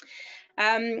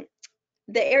 The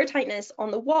air tightness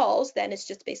on the walls then is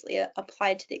just basically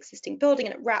applied to the existing building,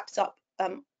 and it wraps up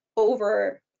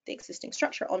over the existing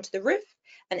structure onto the roof,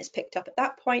 and it's picked up at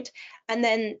that point. And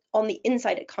then on the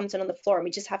inside, it comes in on the floor, and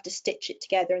we just have to stitch it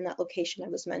together in that location I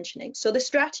was mentioning. So the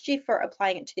strategy for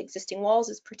applying it to the existing walls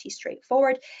is pretty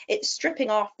straightforward. It's stripping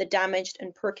off the damaged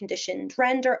and poor conditioned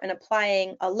render and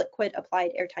applying a liquid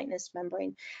applied air tightness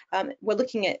membrane. We're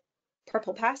looking at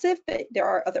Purple Passive, but there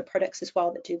are other products as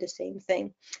well that do the same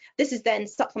thing. This is then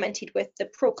supplemented with the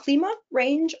ProClima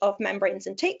range of membranes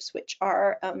and tapes, which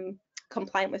are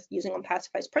compliant with using on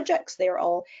Passivhaus projects. They are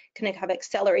all kind of have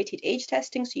accelerated age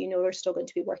testing, so you know they're still going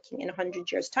to be working in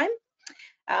 100 years' time.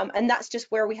 And that's just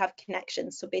where we have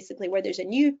connections. So basically where there's a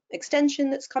new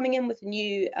extension that's coming in with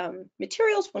new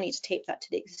materials, we'll need to tape that to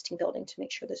the existing building to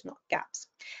make sure there's not gaps.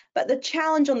 But the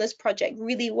challenge on this project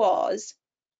really was,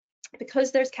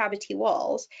 because there's cavity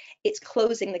walls, it's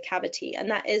closing the cavity, and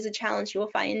that is a challenge you will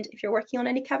find if you're working on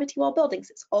any cavity wall buildings.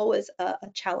 It's always a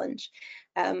challenge,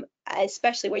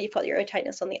 especially where you've got your air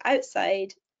tightness on the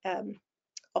outside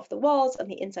of the walls and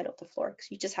the inside of the floor,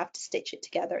 because you just have to stitch it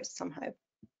together somehow.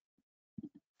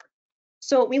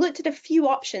 So we looked at a few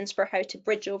options for how to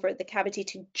bridge over the cavity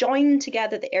to join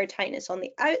together the air tightness on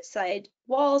the outside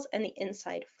walls and the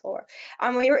inside floor.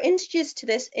 And we were introduced to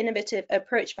this innovative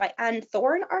approach by Anne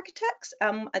Thorne Architects.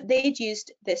 They'd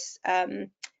used this sort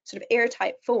of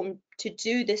airtight foam to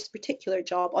do this particular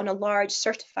job on a large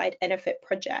certified EnerPHit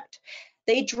project.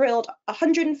 They drilled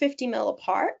 150 mil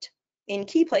apart in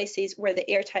key places where the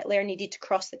airtight layer needed to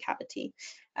cross the cavity.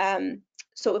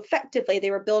 So effectively, they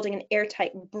were building an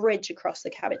airtight bridge across the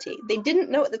cavity. They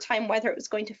didn't know at the time whether it was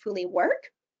going to fully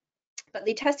work, but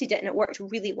they tested it and it worked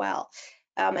really well.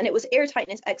 And it was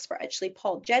airtightness expert, actually,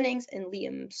 Paul Jennings and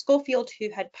Liam Schofield, who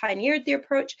had pioneered the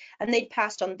approach, and they'd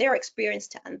passed on their experience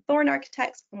to Anne Thorne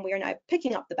Architects, and we are now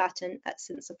picking up the baton at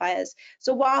St. Sophia's.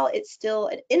 So while it's still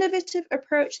an innovative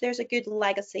approach, there's a good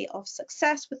legacy of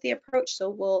success with the approach, so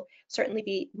we'll certainly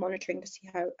be monitoring to see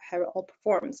how it all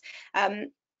performs.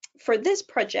 For this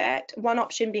project, one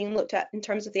option being looked at in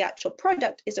terms of the actual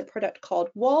product is a product called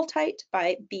Walltight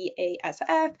by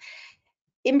BASF.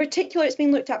 In particular, it's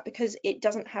being looked at because it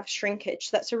doesn't have shrinkage.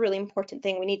 So that's a really important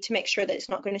thing. We need to make sure that it's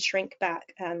not going to shrink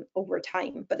back over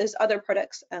time. But there's other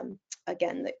products,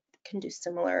 again, that can do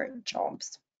similar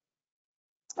jobs.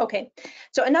 Okay,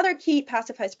 so another key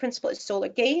Passivhaus principle is solar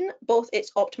gain, both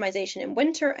its optimization in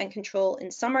winter and control in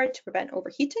summer to prevent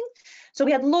overheating. So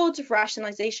we had loads of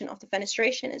rationalization of the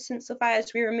fenestration at St.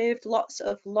 Sophia's. We removed lots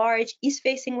of large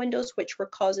east-facing windows, which were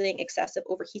causing excessive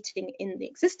overheating in the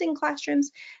existing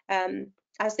classrooms,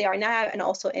 as they are now, and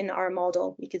also in our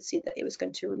model, we could see that it was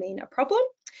going to remain a problem.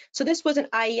 So this was an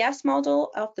IES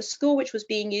model of the school, which was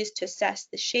being used to assess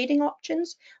the shading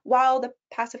options. While the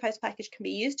Passivhaus package can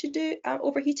be used to do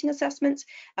overheating assessments,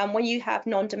 when you have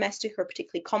non-domestic or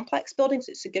particularly complex buildings,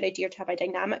 it's a good idea to have a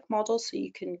dynamic model so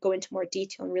you can go into more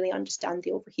detail and really understand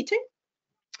the overheating.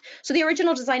 So the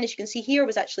original design, as you can see here,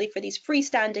 was actually for these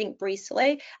freestanding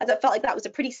brise-soleil, as I felt like that was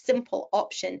a pretty simple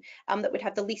option that would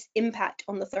have the least impact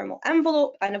on the thermal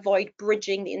envelope and avoid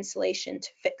bridging the insulation to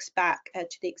fix back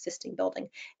to the existing building.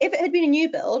 If it had been a new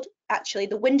build, actually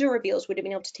the window reveals would have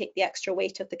been able to take the extra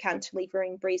weight of the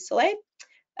cantilevering brise-soleil.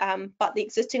 But the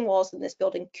existing walls in this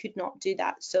building could not do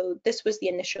that. So this was the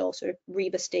initial sort of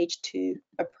REBA stage 2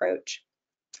 approach.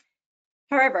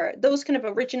 However, those kind of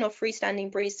original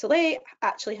freestanding brise-soleil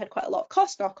actually had quite a lot of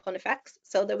cost knock-on effects.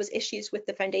 So there was issues with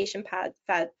the foundation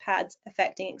pads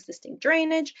affecting existing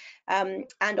drainage and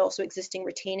also existing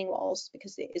retaining walls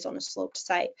because it is on a sloped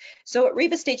site. So at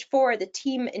REBA stage 4, the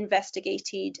team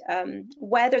investigated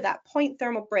whether that point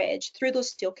thermal bridge through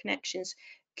those steel connections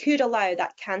could allow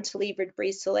that cantilevered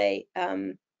brise-soleil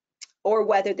or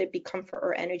whether there'd be comfort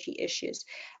or energy issues.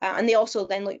 And they also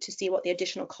then look to see what the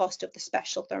additional cost of the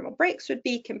special thermal breaks would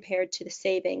be compared to the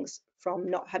savings from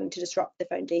not having to disrupt the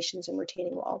foundations and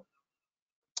retaining wall.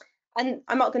 And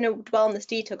I'm not going to dwell on this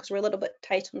detail because we're a little bit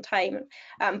tight on time,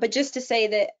 but just to say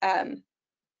that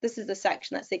this is the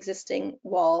section that's the existing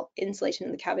wall insulation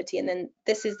in the cavity, and then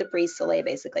this is the brise soleil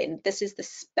basically, and this is the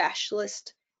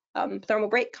specialist thermal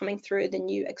break coming through the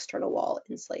new external wall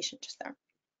insulation just there.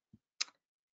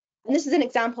 And this is an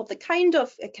example of the kind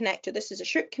of a connector. This is a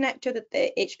Schroep connector that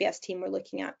the HBS team were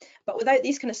looking at. But without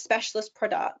these kind of specialist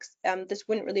products, this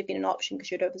wouldn't really have been an option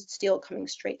because you'd have steel coming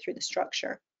straight through the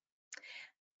structure.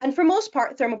 And for most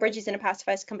part, thermal bridges in a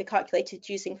Passivhaus can be calculated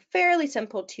using fairly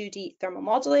simple 2D thermal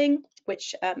modelling,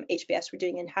 which HBS were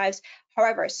doing in-house.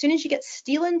 However, as soon as you get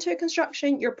steel into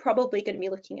construction, you're probably going to be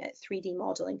looking at 3D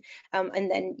modelling,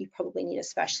 and then you probably need a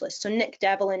specialist. So Nick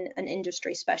Devlin, an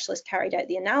industry specialist, carried out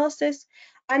the analysis,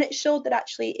 and it showed that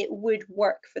actually it would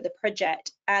work for the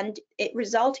project, and it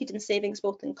resulted in savings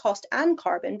both in cost and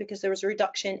carbon because there was a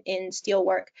reduction in steel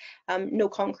work, no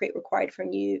concrete required for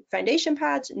new foundation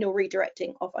pads, no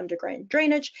redirecting of underground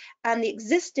drainage, and the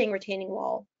existing retaining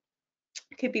wall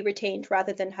could be retained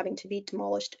rather than having to be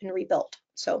demolished and rebuilt.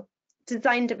 So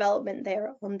design development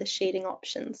there on the shading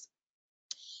options.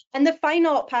 And the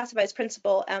final Passivhaus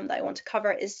principle that I want to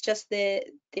cover is just the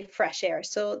fresh air.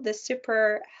 So the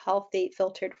super healthy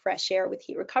filtered fresh air with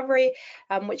heat recovery,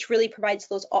 which really provides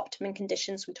those optimum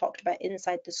conditions we talked about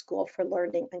inside the school for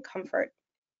learning and comfort.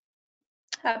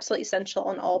 Absolutely essential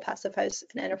on all Passivhaus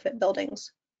and EnerPHit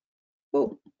buildings.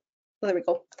 Ooh. Well, there we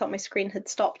go. I thought my screen had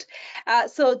stopped.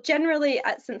 So generally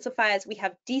at St Sophia's, we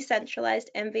have decentralized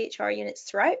MVHR units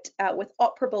throughout with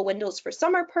operable windows for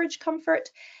summer purge comfort,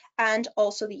 and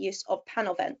also the use of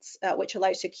panel vents, which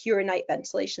allows secure night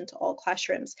ventilation to all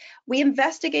classrooms. We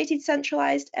investigated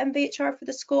centralized MVHR for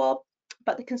the school,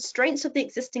 but the constraints of the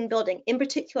existing building, in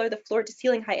particular the floor to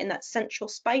ceiling height in that central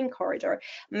spine corridor,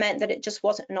 meant that it just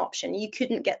wasn't an option. You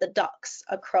couldn't get the ducts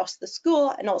across the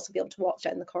school and also be able to walk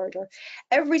down the corridor.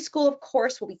 Every school, of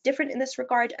course, will be different in this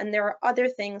regard, and there are other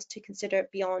things to consider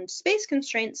beyond space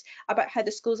constraints about how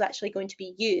the school is actually going to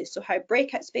be used. So how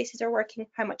breakout spaces are working,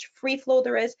 how much free flow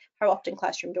there is, how often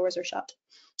classroom doors are shut.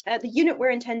 The unit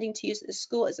we're intending to use at the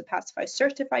school is a Passivhaus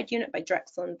certified unit by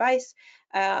Drexel and Weiss,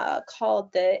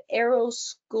 called the Aero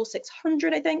School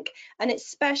 600, I think, and it's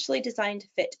specially designed to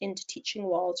fit into teaching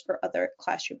walls or other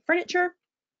classroom furniture.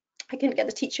 I couldn't get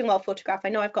the teaching wall photograph. I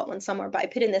know I've got one somewhere, but I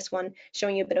put in this one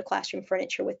showing you a bit of classroom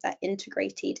furniture with that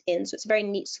integrated in. So it's a very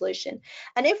neat solution.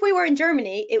 And if we were in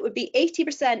Germany, it would be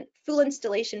 80% full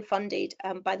installation funded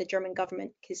by the German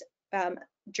government, because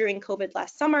during COVID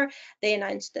last summer, they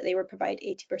announced that they would provide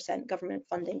 80% government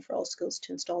funding for all schools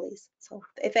to install these. So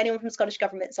if anyone from Scottish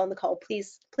Government is on the call,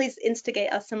 please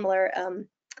instigate a similar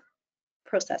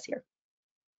process here.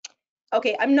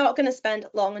 Okay, I'm not going to spend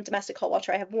long on domestic hot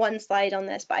water. I have one slide on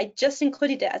this, but I just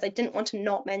included it as I didn't want to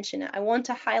not mention it. I want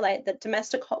to highlight that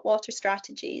domestic hot water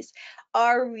strategies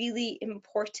are really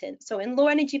important. So in low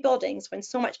energy buildings, when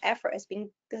so much effort has been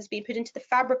put into the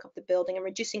fabric of the building and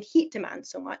reducing heat demand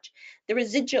so much, the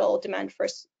residual demand for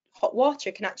hot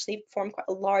water can actually form quite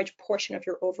a large portion of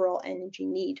your overall energy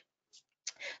need.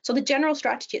 So the general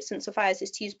strategy at St Sophia's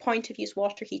is to use point-of-use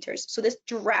water heaters. So this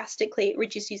drastically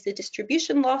reduces the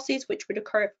distribution losses, which would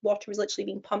occur if water was literally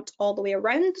being pumped all the way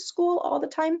around the school all the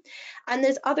time. And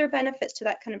there's other benefits to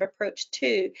that kind of approach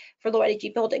too for low energy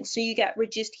buildings. So you get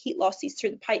reduced heat losses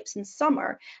through the pipes in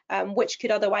summer, which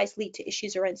could otherwise lead to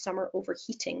issues around summer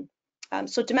overheating.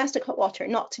 So domestic hot water,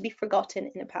 not to be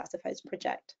forgotten in a Passivhaus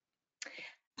project.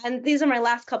 And these are my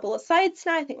last couple of slides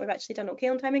now. I think we've actually done okay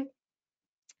on timing.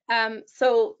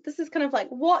 So this is kind of like,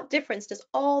 what difference does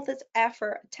all this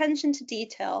effort, attention to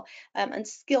detail, and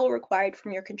skill required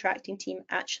from your contracting team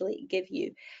actually give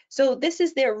you? So this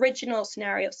is the original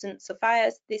scenario of St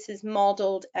Sophia's. This is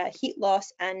modelled heat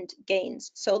loss and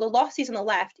gains. So the losses on the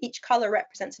left, each colour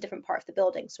represents a different part of the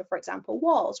building. So for example,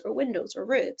 walls or windows or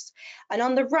roofs. And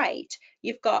on the right,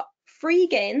 you've got free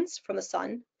gains from the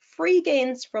sun, free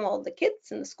gains from all the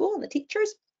kids in the school and the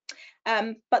teachers.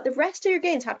 But the rest of your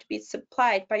gains have to be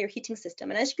supplied by your heating system.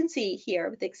 And as you can see here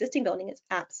with the existing building, it's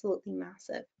absolutely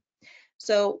massive.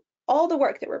 So all the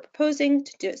work that we're proposing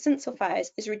to do at St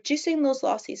Sophia's is reducing those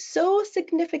losses so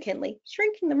significantly,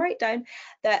 shrinking them right down,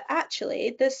 that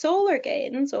actually the solar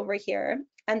gains over here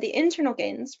and the internal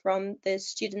gains from the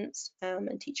students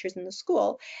and teachers in the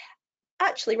school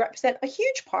actually represent a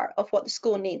huge part of what the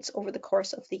school needs over the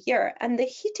course of the year. And the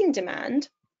heating demand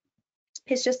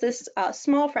is just this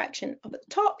small fraction up at the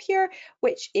top here,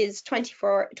 which is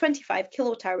 25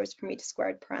 kilowatt hours per meter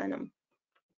squared per annum.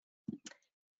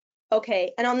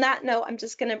 Okay, and on that note, I'm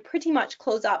just going to pretty much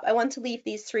close up. I want to leave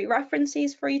these 3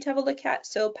 references for you to have a look at.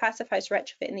 So Passivhaus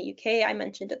Retrofit in the UK, I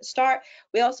mentioned at the start.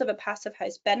 We also have a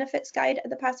Passivhaus benefits guide at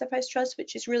the Passivhaus Trust,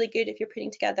 which is really good if you're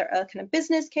putting together a kind of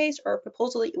business case or a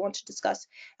proposal that you want to discuss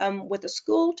with a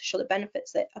school to show the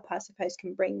benefits that a Passivhaus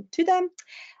can bring to them.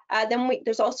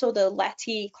 There's also the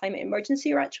LEIP Climate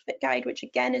Emergency Retrofit Guide, which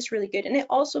again is really good, and it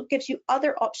also gives you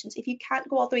other options. If you can't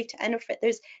go all the way to EnerPHit,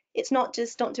 it's not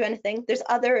just don't do anything. There's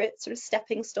other sort of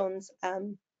stepping stones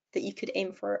that you could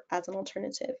aim for as an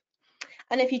alternative.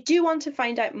 And if you do want to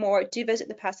find out more, do visit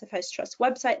the Passivhaus Trust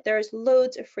website. There's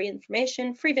loads of free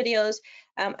information, free videos,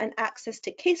 and access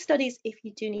to case studies if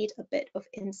you do need a bit of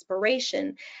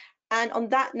inspiration. And on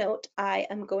that note, I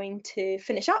am going to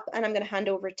finish up and I'm going to hand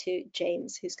over to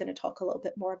James, who's going to talk a little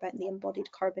bit more about the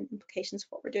embodied carbon implications of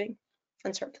what we're doing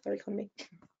on circular economy.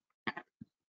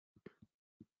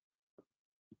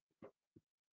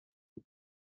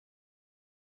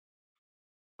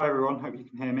 Hi everyone, hope you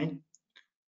can hear me.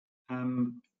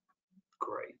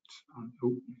 Great.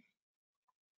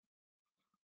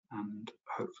 And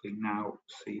hopefully now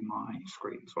see my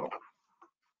screen as well.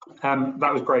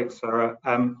 That was great, Sarah.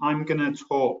 I'm going to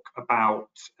talk about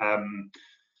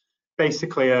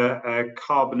basically a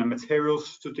carbon and materials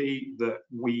study that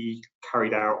we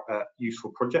carried out at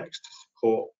Useful Projects to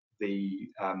support the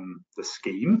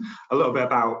scheme. A little bit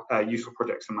about Useful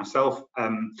Projects and myself.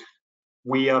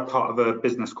 We are part of a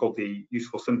business called the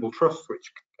Useful Simple Trust,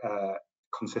 which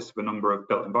consists of a number of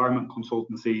built environment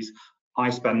consultancies.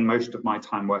 I spend most of my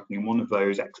time working in one of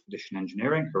those, Expedition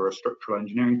Engineering, who are a structural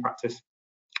engineering practice.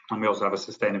 And we also have a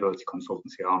sustainability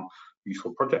consultancy arm,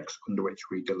 Useful Projects, under which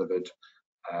we delivered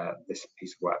this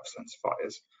piece of work for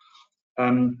Sensifiers.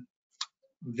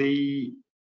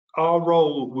 Our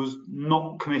role was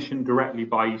not commissioned directly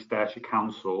by East Ayrshire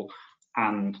Council,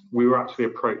 and we were actually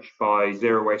approached by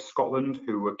Zero Waste Scotland,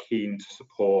 who were keen to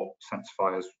support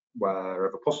Sensifiers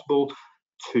wherever possible,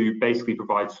 to basically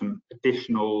provide some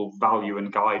additional value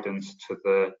and guidance to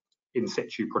the in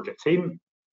situ project team.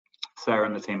 Sarah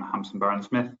and the team at Hampson Barron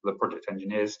Smith, the project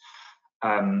engineers,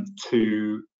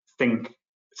 to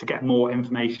get more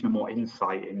information and more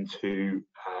insight into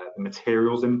the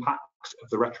materials impacts of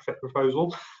the retrofit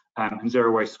proposal. And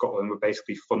Zero Waste Scotland were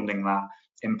basically funding that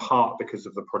in part because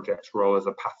of the project's role as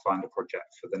a pathfinder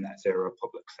project for the Net Zero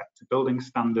Public Sector Building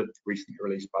Standard, recently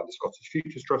released by the Scottish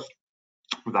Futures Trust,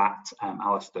 that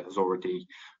Alistair has already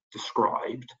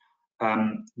described.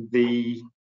 And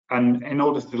in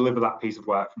order to deliver that piece of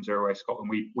work from Zero Waste Scotland,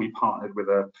 we partnered with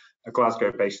a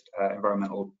Glasgow-based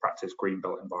environmental practice, Green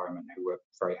Built Environment, who were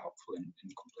very helpful in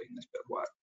completing this bit of work.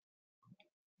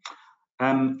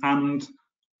 And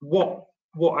what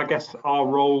I guess our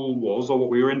role was, or what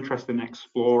we were interested in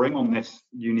exploring on this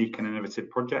unique and innovative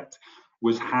project,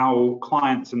 was how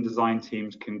clients and design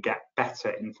teams can get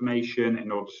better information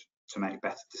in order to make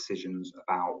better decisions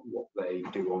about what they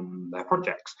do on their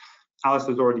projects.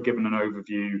 Alistair's already given an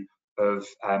overview of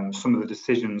some of the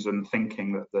decisions and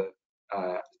thinking that the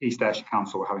East Ayrshire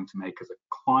Council were having to make as a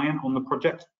client on the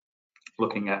project,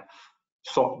 looking at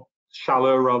sort of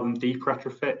shallow rather than deep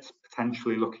retrofits,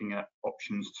 potentially looking at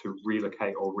options to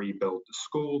relocate or rebuild the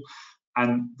school.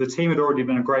 And the team had already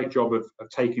done a great job of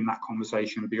taking that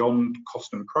conversation beyond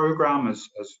cost and programme, as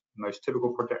most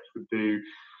typical projects would do,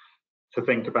 to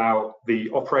think about the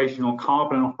operational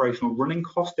carbon and operational running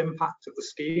cost impact of the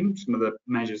scheme, some of the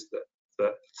measures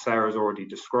that Sarah's already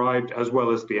described, as well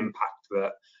as the impact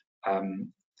that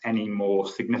any more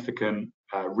significant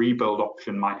rebuild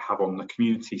option might have on the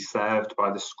community served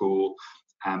by the school,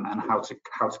 and how to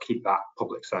keep that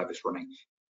public service running.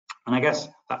 And I guess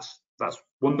that's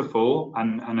wonderful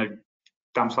and a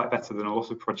damn sight better than a lot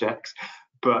of projects.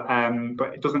 But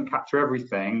it doesn't capture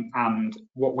everything, and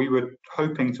what we were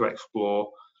hoping to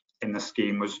explore in the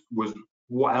scheme was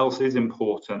what else is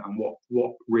important and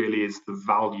what really is the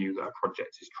value that a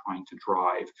project is trying to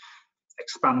drive,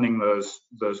 expanding those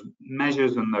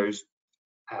measures and those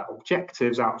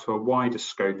objectives out to a wider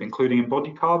scope, including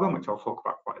embodied carbon, which I'll talk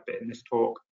about quite a bit in this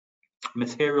talk,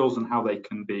 materials and how they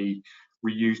can be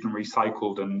reused and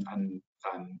recycled and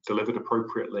delivered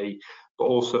appropriately, but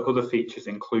also other features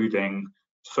including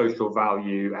social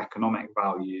value, economic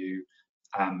value,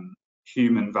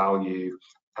 human value,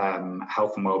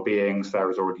 health and well-being,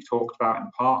 Sarah's already talked about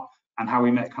in part, and how we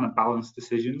make kind of balanced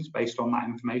decisions based on that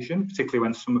information, particularly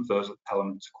when some of those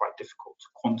elements are quite difficult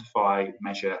to quantify,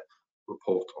 measure,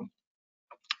 report on.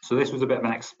 So this was a bit of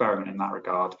an experiment in that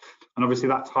regard, and obviously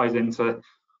that ties into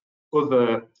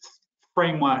other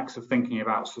frameworks of thinking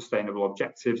about sustainable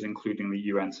objectives, including the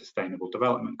UN Sustainable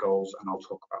Development Goals, and I'll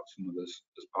talk about some of those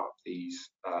as part of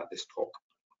this talk.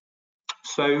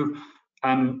 So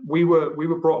we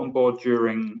were brought on board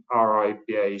during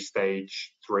RIBA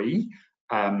stage 3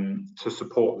 to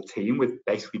support the team with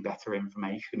basically better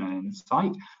information and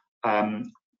insight.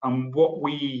 And what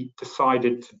we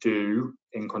decided to do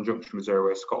in conjunction with Zero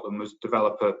Waste Scotland was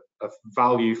develop a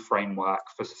value framework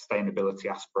for sustainability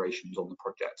aspirations on the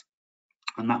project.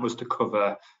 And that was to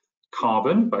cover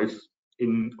carbon, both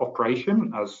in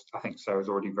operation, as I think Sarah's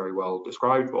already very well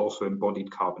described, but also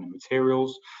embodied carbon in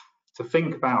materials, to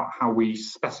think about how we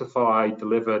specify,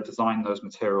 deliver, design those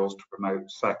materials to promote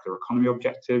circular economy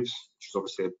objectives, which is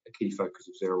obviously a key focus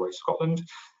of Zero Waste Scotland,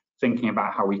 thinking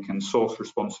about how we can source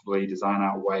responsibly, design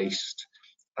out waste,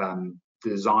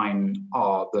 design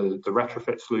the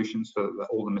retrofit solutions so that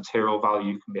all the material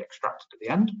value can be extracted at the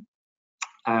end.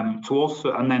 And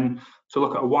then to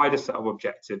look at a wider set of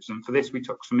objectives. And for this, we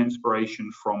took some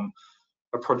inspiration from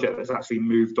a project that's actually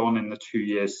moved on in the 2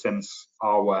 years since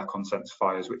our work on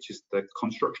Sensifiers, which is the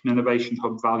Construction Innovation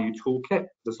Hub Value Toolkit.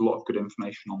 There's a lot of good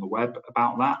information on the web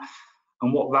about that.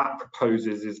 And what that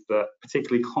proposes is that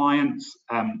particularly clients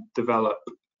develop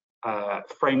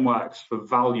frameworks for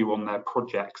value on their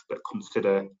projects that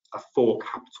consider a 4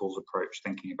 capitals approach,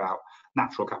 thinking about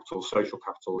natural capital, social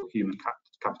capital, human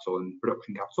capital, and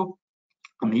production capital.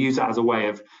 And they use that as a way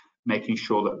of making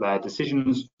sure that their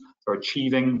decisions are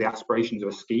achieving the aspirations of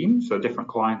a scheme. So different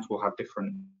clients will have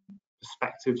different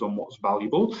perspectives on what's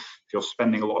valuable. If you're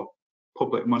spending a lot of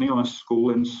public money on a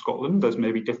school in Scotland, there's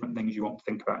maybe different things you want to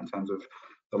think about in terms of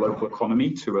the local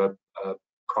economy to a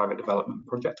private development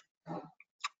project,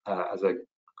 as a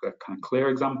kind of clear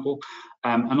example,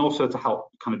 and also to help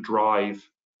kind of drive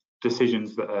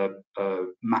decisions that are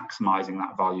maximising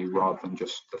that value rather than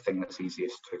just the thing that's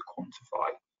easiest to quantify.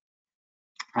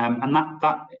 And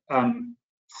that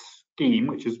scheme,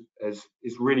 which is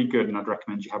really good, and I'd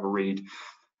recommend you have a read,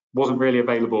 wasn't really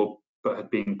available but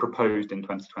had been proposed in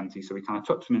 2020. So we kind of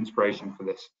took some inspiration for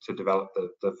this to develop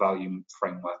the value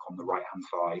framework on the right-hand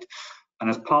side. And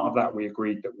as part of that, we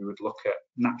agreed that we would look at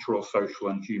natural, social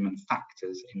and human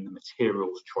factors in the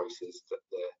materials choices that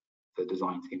the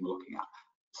design team were looking at.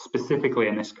 Specifically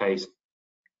in this case,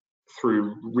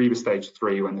 through RIBA stage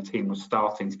 3, when the team was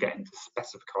starting to get into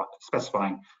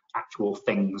specifying actual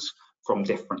things from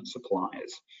different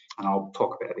suppliers. And I'll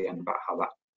talk a bit at the end about how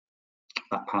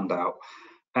that panned out.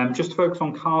 Just to focus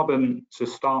on carbon to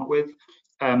start with,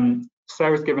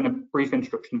 Sarah's given a brief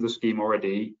introduction of the scheme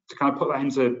already. To kind of put that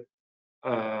into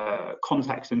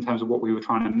context in terms of what we were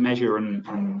trying to measure and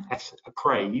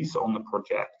appraise on the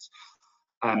project,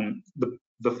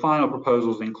 the final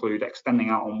proposals include extending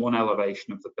out on one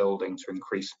elevation of the building to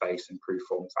increase space, improve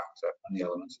form factor, and the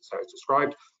elements that Sarah's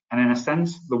described. And in a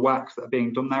sense, the works that are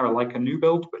being done there are like a new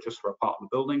build, but just for a part of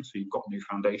the building. So you've got new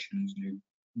foundations, new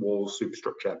walls,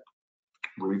 superstructure,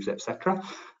 roofs, etc.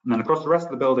 And then across the rest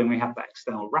of the building, we have that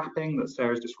external wrapping that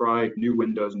Sarah's described, new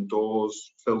windows and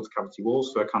doors, filled cavity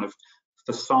walls, so a kind of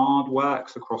facade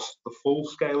works across the full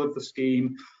scale of the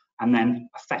scheme. And then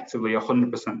effectively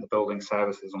 100% of the building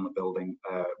services on the building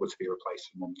were to be replaced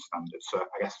in one standard. So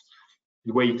I guess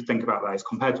the way you could think about that is,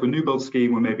 compared to a new build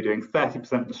scheme, we're maybe doing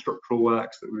 30% of the structural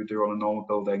works that we would do on a normal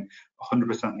building, 100%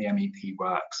 of the MEP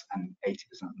works, and 80%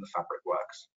 of the fabric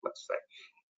works, let's say.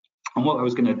 And what I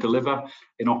was going to deliver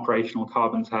in operational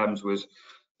carbon terms was,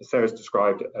 as Sarah's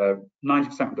described, a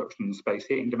 90% reduction in space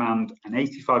heating demand, an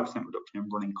 85% reduction in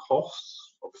running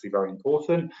costs, obviously very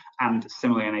important, and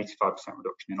similarly an 85%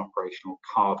 reduction in operational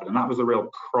carbon. And that was a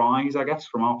real prize, I guess,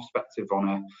 from our perspective on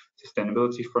a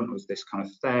sustainability front, was this kind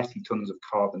of 30 tonnes of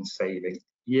carbon saving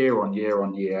year on year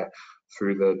on year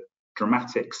through the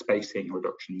dramatic space heating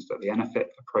reductions that the EnerPHit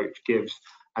approach gives,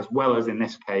 as well as in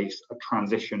this case a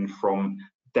transition from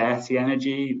dirty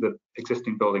energy, the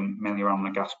existing building mainly around the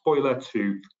gas boiler,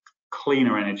 to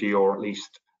cleaner energy, or at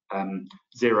least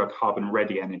zero carbon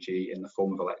ready energy in the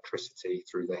form of electricity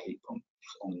through the heat pumps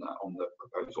on the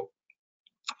proposal.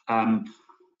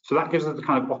 So that gives us the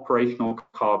kind of operational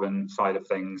carbon side of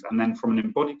things. And then from an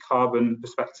embodied carbon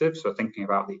perspective, so thinking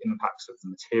about the impacts of the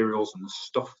materials and the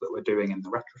stuff that we're doing in the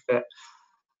retrofit,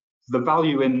 the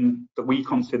value that we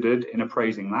considered in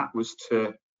appraising that was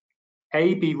to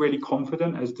be really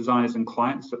confident as designers and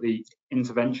clients that the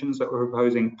interventions that we're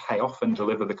proposing pay off and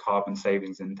deliver the carbon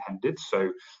savings intended.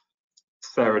 So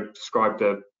Sarah described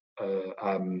the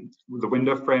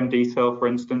window frame detail, for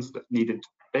instance, that needed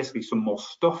basically some more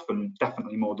stuff and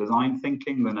definitely more design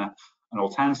thinking than an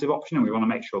alternative option. And we want to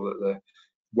make sure that the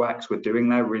works we're doing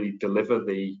there really deliver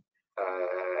the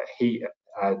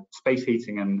space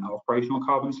heating and operational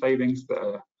carbon savings that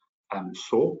are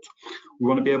sought. We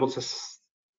want to be able to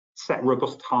set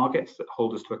robust targets that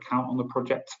hold us to account on the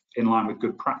project in line with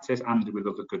good practice and with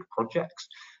other good projects,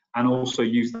 and also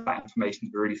use that information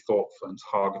to be really thoughtful and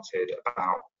targeted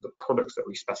about the products that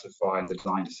we specify and the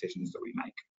design decisions that we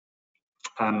make.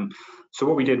 So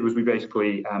what we did was we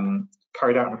basically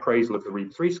carried out an appraisal of the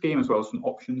REIP 3 scheme as well as some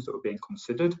options that were being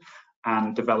considered,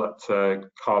 and developed a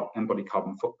embodied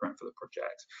carbon footprint for the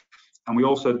project. And we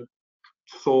also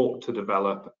sought to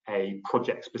develop a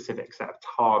project-specific set of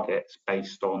targets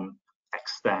based on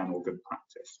external good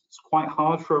practice. It's quite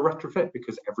hard for a retrofit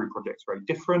because every project's very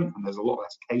different and there's a lot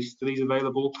less case studies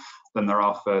available than there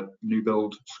are for new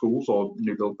build schools or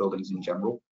new build buildings in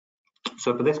general.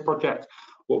 So for this project,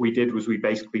 what we did was we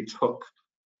basically took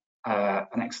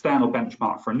an external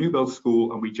benchmark for a new build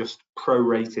school, and we just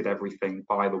prorated everything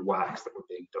by the works that were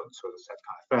being done. So as I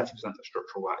said, kind of 30% of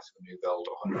structural works for new build,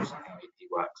 100% MEP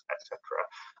works, etc.,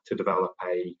 to develop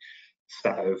a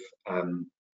set of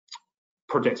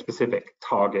project-specific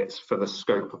targets for the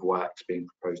scope of works being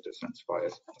proposed at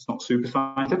Sensifiers. It's not super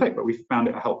scientific, but we found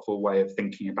it a helpful way of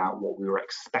thinking about what we were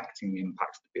expecting the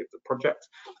impacts to be of the project.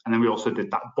 And then we also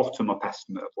did that bottom-up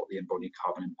estimate of what the embodied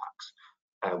carbon impacts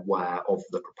were of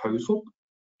the proposal.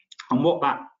 And what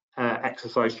that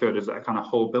exercise showed us at a kind of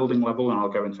whole building level, and I'll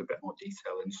go into a bit more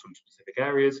detail in some specific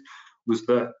areas, was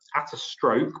that at a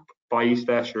stroke, by East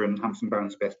Ayrshire and Hampson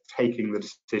Bowen Smith taking the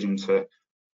decision to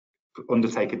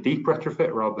undertake a deep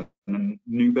retrofit rather than a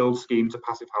new build scheme to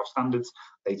Passivhaus standards,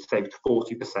 they'd saved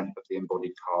 40% of the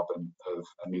embodied carbon of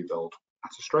a new build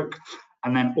at a stroke.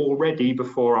 And then already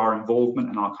before our involvement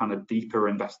and our kind of deeper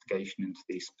investigation into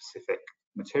these specific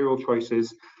material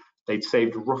choices, they'd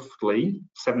saved roughly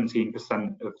 17%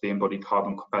 of the embodied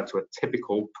carbon compared to a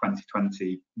typical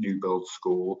 2020 new build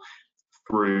school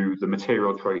through the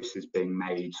material choices being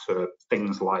made. So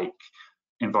things like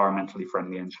environmentally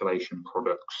friendly insulation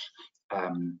products,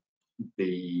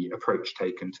 the approach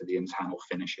taken to the internal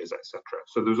finishes, etc.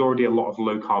 So there's already a lot of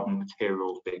low carbon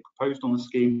materials being proposed on the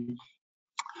scheme.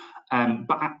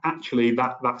 But actually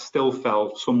that still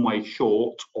fell some way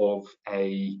short of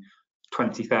a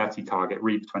 2030 target,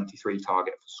 REIP 23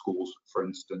 target for schools, for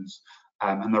instance.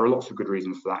 And there are lots of good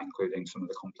reasons for that, including some of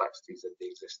the complexities of the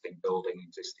existing building,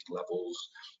 existing levels,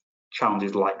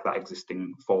 challenges like that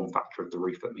existing form factor of the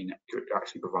roof that mean you're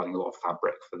actually providing a lot of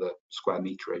fabric for the square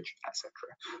meterage, etc.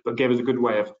 But gave us a good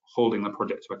way of holding the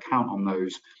project to account on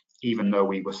those, even though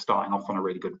we were starting off on a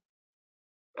really good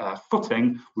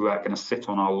footing. We weren't going to sit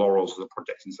on our laurels as a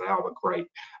project and say, oh, we're great.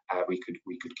 We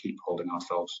could keep holding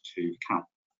ourselves to account.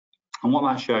 And what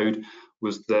that showed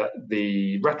was that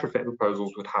the retrofit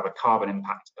proposals would have a carbon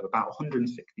impact of about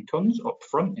 160 tonnes up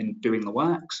front in doing the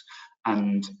works,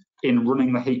 and in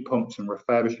running the heat pumps and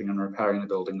refurbishing and repairing the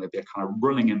building, there'd be a kind of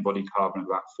running embodied carbon of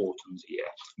about 4 tonnes a year.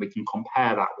 We can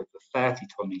compare that with the 30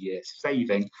 tonne a year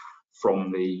saving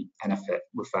from the EnerPHit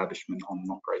refurbishment on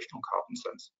an operational carbon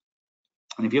sense.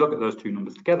 And if you look at those two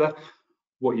numbers together,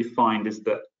 what you find is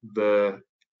that the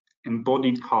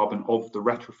embodied carbon of the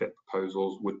retrofit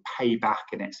proposals would pay back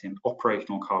in its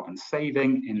operational carbon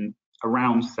saving in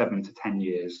around 7 to 10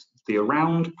 years. The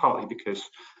around, partly because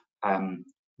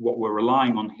what we're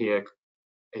relying on here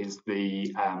is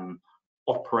the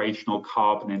operational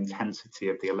carbon intensity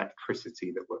of the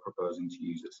electricity that we're proposing to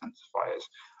use at Sensifiers,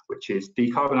 which is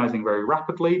decarbonising very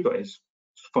rapidly, but is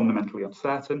fundamentally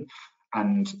uncertain.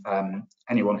 And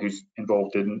anyone who's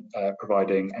involved in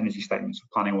providing energy statements of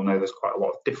planning will know there's quite a lot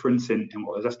of difference in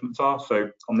what those estimates are.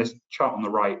 So on this chart on the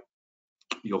right,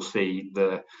 you'll see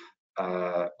the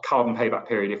carbon payback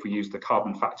period if we use the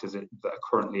carbon factors that are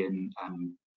currently in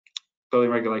building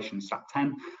regulations SAT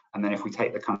 10, and then if we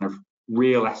take the kind of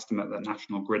real estimate that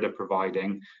National Grid are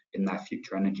providing in their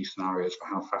future energy scenarios for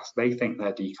how fast they think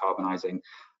they're decarbonising,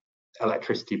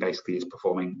 electricity basically is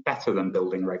performing better than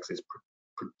building regs is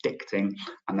predicting,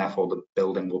 and therefore the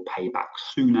building will pay back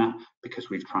sooner because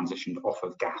we've transitioned off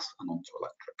of gas and onto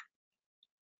electric.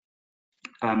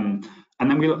 And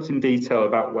then we looked in detail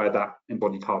about where that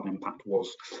embodied carbon impact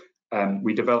was.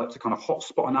 We developed a kind of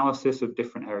hotspot analysis of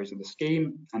different areas of the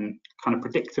scheme, and kind of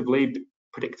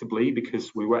predictably,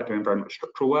 because we weren't doing very much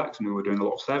structural works and we were doing a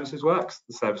lot of services works,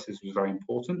 the services was very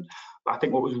important. But I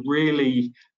think what was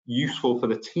really useful for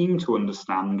the team to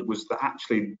understand was that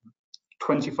actually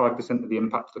 25% of the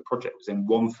impact of the project was in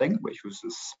one thing, which was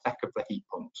the spec of the heat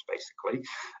pumps, basically.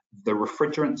 The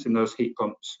refrigerants in those heat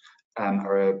pumps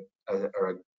are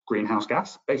a greenhouse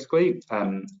gas, basically,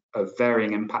 of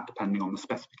varying impact depending on the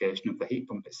specification of the heat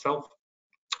pump itself.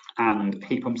 And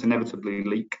heat pumps inevitably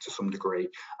leak to some degree,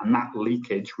 and that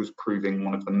leakage was proving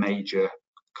one of the major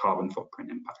carbon footprint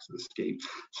impacts of the scheme.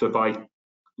 So by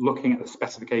looking at the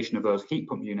specification of those heat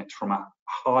pump units from a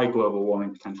high global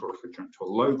warming potential refrigerant to a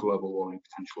low global warming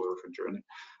potential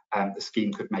refrigerant, the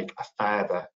scheme could make a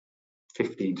further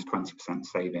 15 to 20%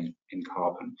 saving in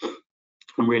carbon,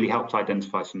 and really helped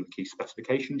identify some of the key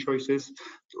specification choices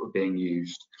that were being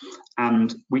used.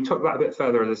 And we took that a bit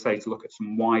further, as I say, to look at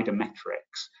some wider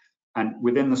metrics. And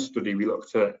within the study, we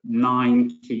looked at 9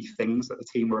 key things that the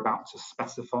team were about to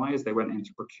specify as they went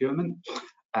into procurement.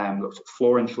 Looked at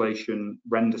floor insulation,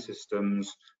 render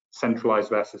systems, centralised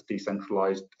versus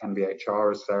decentralised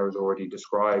MVHR, as Sarah's already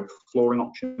described, flooring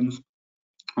options.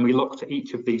 And we looked at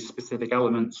each of these specific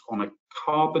elements on a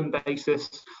carbon basis,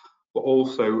 but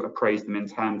also appraised them in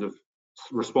terms of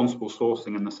responsible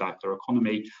sourcing in the circular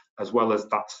economy, as well as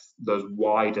those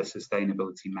wider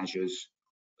sustainability measures,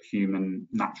 human,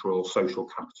 natural, social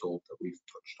capital that we've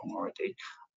touched on already.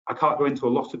 I can't go into a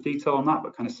lot of detail on that,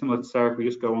 but kind of similar to Sarah, if we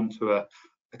just go on to a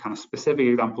kind of specific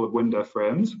example of window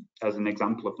frames as an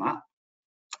example of that,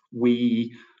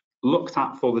 we looked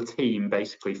at for the team,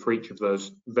 basically for each of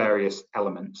those various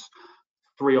elements,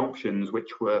 3 options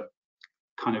which were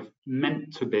kind of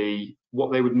meant to be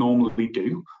what they would normally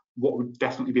do, what would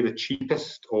definitely be the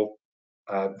cheapest or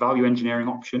value engineering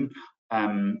option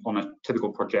on a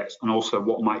typical project, and also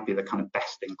what might be the kind of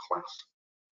best in class.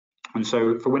 And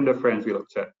so for window frames, we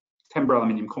looked at timber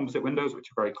aluminium composite windows, which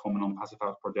are very common on passive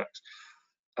house projects,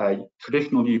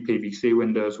 traditional UPVC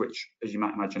windows, which, as you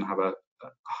might imagine, have a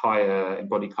higher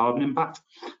embodied carbon impact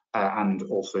and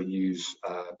also use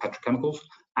petrochemicals,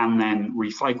 and then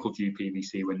recycled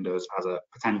UPVC windows as a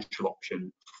potential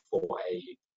option for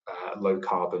a low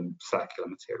carbon circular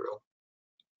material.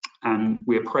 And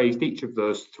we appraised each of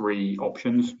those 3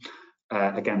 options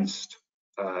against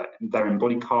their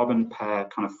embodied carbon per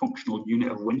kind of functional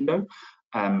unit of window,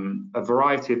 a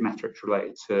variety of metrics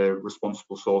related to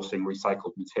responsible sourcing,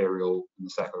 recycled material in the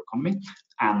circular economy,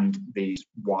 and these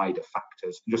wider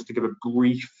factors. And just to give a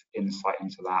brief insight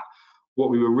into that, what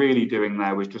we were really doing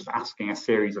there was just asking a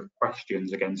series of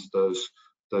questions against those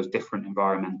different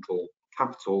environmental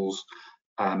capitals,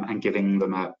 and giving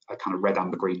them a kind of red,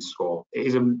 amber, green score. It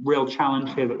is a real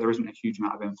challenge here that there isn't a huge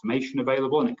amount of information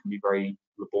available, and it can be very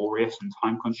laborious and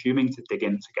time consuming to dig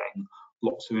into getting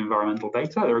lots of environmental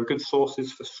data. There are good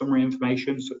sources for summary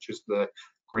information, such as the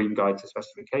Green Guide to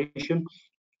Specification,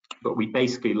 but we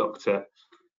basically looked at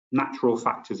natural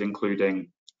factors,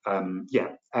 including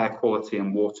air quality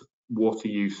and water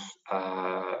use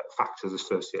factors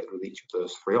associated with each of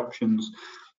those 3 options.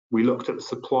 We looked at the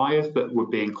suppliers that were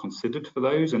being considered for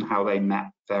those and how they met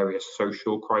various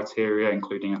social criteria,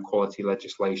 including equality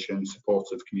legislation, support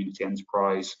of community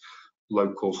enterprise,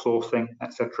 local sourcing,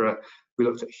 etc. We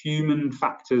looked at human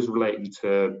factors relating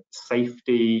to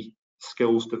safety,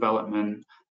 skills development,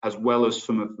 as well as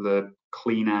some of the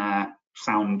clean air,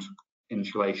 sound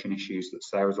insulation issues that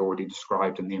Sarah's already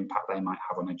described and the impact they might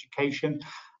have on education,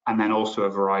 and then also a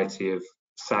variety of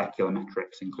circular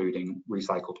metrics, including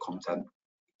recycled content,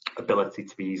 ability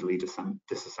to be easily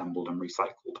disassembled and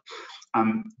recycled.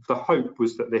 The hope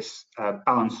was that this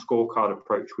balanced scorecard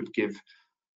approach would give,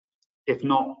 if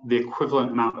not the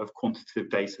equivalent amount of quantitative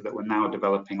data that we're now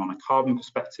developing on a carbon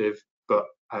perspective, but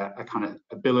a kind of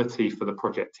ability for the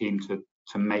project team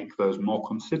to make those more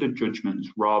considered judgments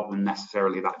rather than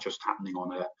necessarily that just happening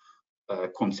on a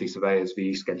quantity surveyor's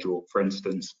VE schedule, for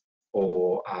instance,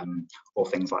 or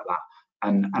things like that,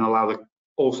 and allow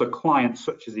also clients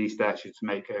such as East Ayrshire to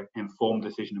make an informed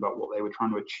decision about what they were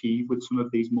trying to achieve with some of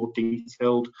these more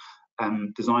detailed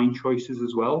design choices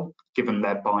as well, given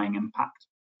their buying impact.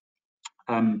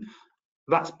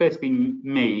 That's basically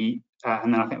me,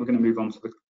 and then I think we're going to move on to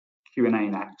the Q&A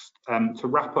next. To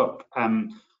wrap up,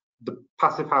 the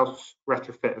passive house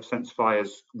retrofit of Sensifiers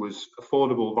was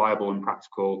affordable, viable and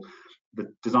practical.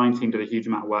 The design team did a huge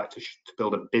amount of work to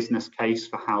build a business case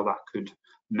for how that could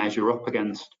measure up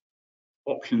against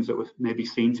options that were maybe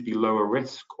seen to be lower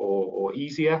risk or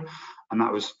easier, and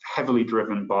that was heavily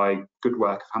driven by good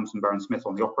work of Hampton Barron Smith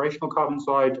on the operational carbon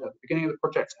side at the beginning of the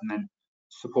project, and then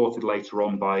supported later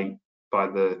on by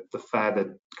the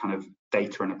further kind of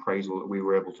data and appraisal that we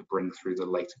were able to bring through the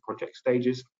later project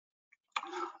stages.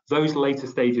 Those later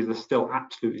stages are still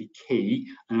absolutely key,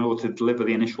 and in order to deliver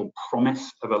the initial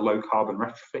promise of a low carbon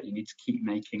retrofit, you need to keep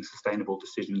making sustainable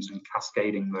decisions and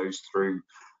cascading those through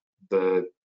the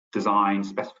design,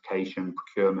 specification,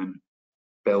 procurement,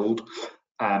 build,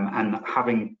 and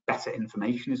having better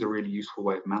information is a really useful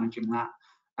way of managing that,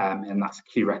 and that's a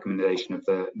key recommendation of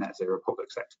the Net Zero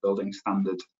Public Sector Building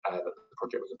Standard that the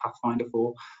project was a pathfinder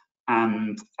for.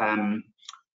 And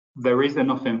there is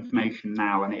enough information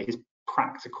now, and it is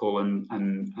practical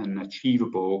and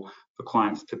achievable for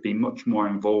clients to be much more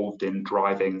involved in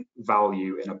driving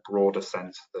value in a broader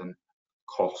sense than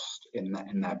cost in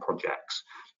their projects.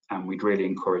 And we'd really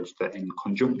encourage that, in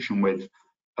conjunction with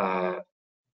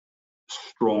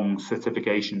strong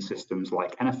certification systems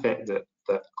like EnerPHit,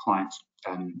 that clients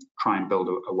try and build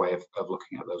a way of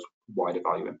looking at those wider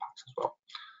value impacts as well.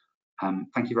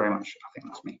 Thank you very much. I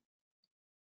think that's me.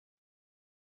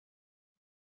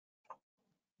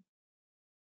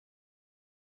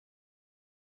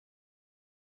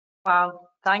 Wow,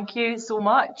 thank you so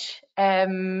much.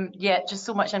 Yeah, just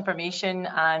so much information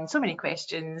and so many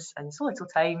questions and so little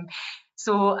time.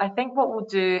 So I think what we'll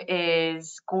do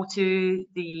is go to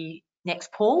the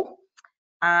next poll.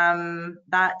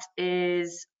 That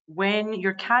is, when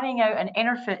you're carrying out an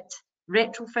EnerPHit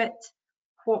retrofit,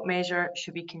 what measure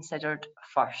should be considered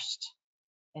first?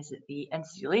 Is it the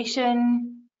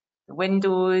insulation, the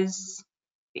windows,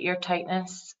 the air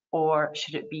tightness, or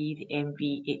should it be the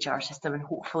MVHR system? And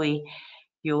hopefully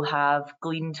you'll have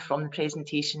gleaned from the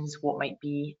presentations what might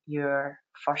be your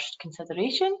first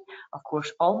consideration. Of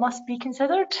course, all must be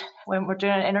considered when we're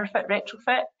doing an EnerPHit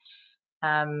retrofit.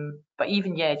 But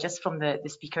even, yeah, just from the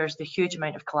speakers, the huge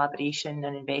amount of collaboration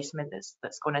and investment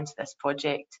that's gone into this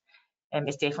project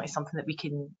is definitely something that we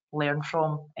can learn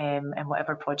from in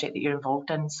whatever project that you're involved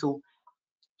in. So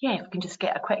yeah, if we can just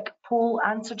get a quick poll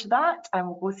answer to that, and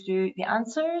we'll go through the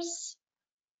answers.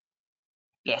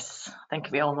 Yes, I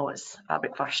think we all know it's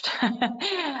fabric first.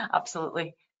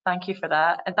 Absolutely. Thank you for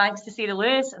that. And thanks to Sarah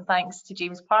Lewis, and thanks to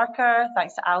James Parker,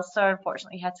 thanks to Alistair.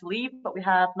 Unfortunately, he had to leave, but we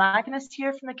have Magnus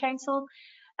here from the council.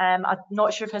 I'm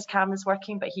not sure if his camera's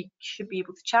working, but he should be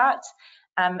able to chat,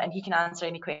 and he can answer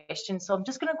any questions. So I'm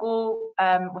just going to go,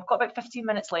 we've got about 15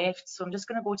 minutes left, so I'm just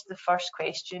going to go to the first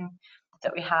question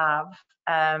that we have,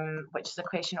 which is a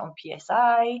question on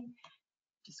PSI.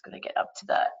 Just going to get up to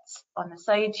that on the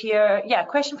side here. Yeah,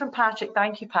 question from Patrick.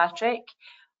 Thank you, Patrick.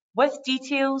 With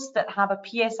details that have a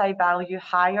PSI value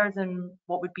higher than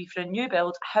what would be for a new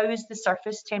build, how is the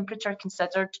surface temperature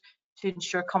considered to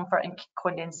ensure comfort and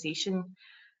condensation?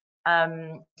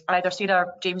 Either Sarah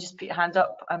or James just put your hand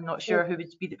up. I'm not sure who would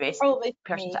be the best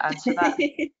person to answer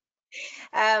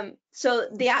that. So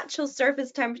the actual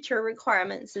surface temperature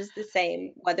requirements is the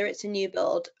same, whether it's a new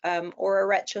build or a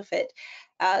retrofit.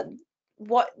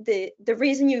 What the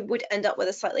reason you would end up with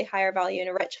a slightly higher value in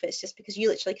a retrofit is just because you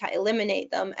literally can't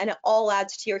eliminate them, and it all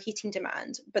adds to your heating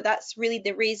demand. But that's really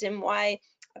the reason why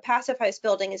a passive house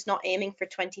building is not aiming for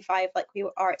 25 like we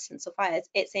are at St Sophia.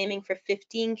 It's aiming for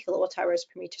 15 kilowatt hours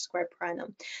per meter squared per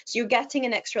annum. So you're getting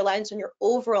an extra allowance on your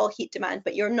overall heat demand,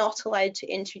 but you're not allowed to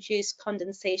introduce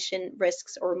condensation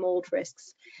risks or mold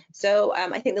risks. So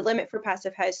I think the limit for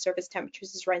passive house surface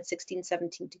temperatures is around 16,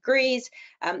 17 degrees.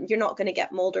 You're not going to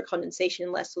get mold or condensation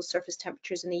unless those surface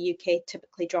temperatures in the UK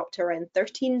typically drop to around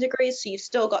 13 degrees. So you've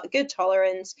still got a good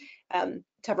tolerance to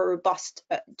have a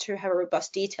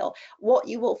robust detail. What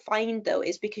you will find though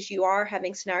is, because you are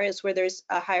having scenarios where there's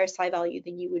a higher psi value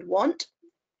than you would want,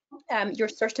 your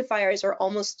certifiers are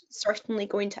almost certainly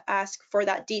going to ask for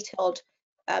that detailed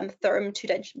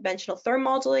two-dimensional therm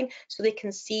modeling, so they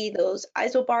can see those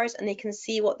isobars and they can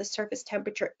see what the surface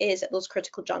temperature is at those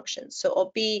critical junctions. So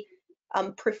it'll be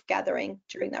proof gathering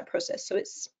during that process. So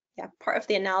it's part of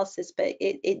the analysis, but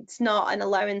it's not an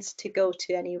allowance to go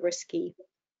to any risky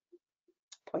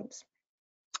points.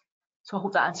 So I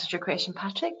hope that answers your question,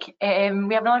 Patrick. We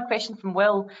have another question from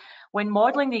Will. When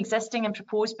modelling the existing and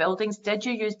proposed buildings, did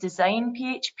you use design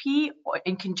PHP or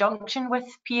in conjunction with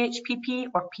PHPP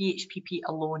or PHPP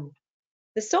alone?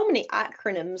 There's so many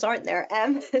acronyms, aren't there?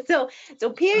 So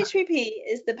PHPP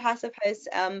is the Passive House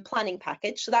planning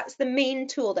package. So that's the main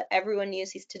tool that everyone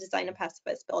uses to design a passive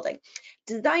house building.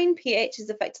 Design PH is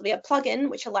effectively a plugin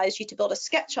which allows you to build a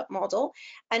SketchUp model,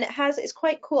 and it's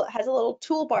quite cool. It has a little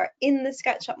toolbar in the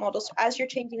SketchUp model. So as you're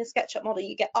changing the SketchUp model,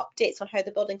 you get updates on how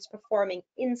the building's performing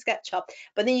in SketchUp.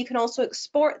 But then you can also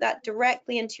export that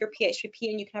directly into your PHPP,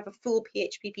 and you can have a full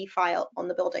PHPP file on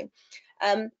the building.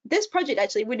 This project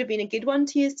actually would have been a good one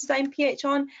to use Design PH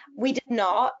on. We did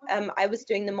not. I was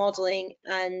doing the modeling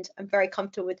and I'm very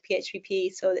comfortable with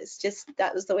PHPP, so it's just,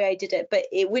 that was the way I did it. But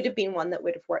it would have been one that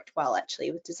would have worked well actually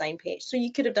with Design PH. So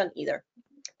you could have done either.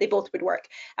 They both would work.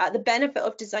 The benefit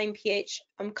of Design PH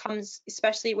comes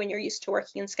especially when you're used to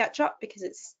working in SketchUp,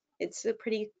 because it's a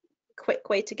pretty quick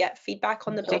way to get feedback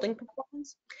on the building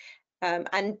performance.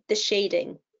 And the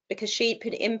shading, because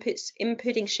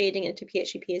inputting shading into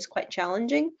PHP is quite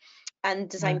challenging, and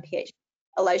Design PH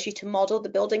allows you to model the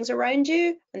buildings around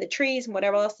you and the trees and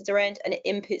whatever else is around, and it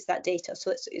inputs that data.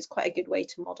 So it's quite a good way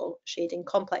to model shading,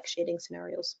 complex shading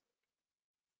scenarios.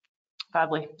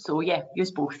 Probably. So yeah,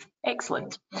 use both.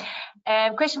 Excellent.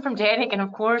 Question from Derek, and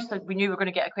of course we knew we were going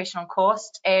to get a question on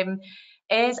cost.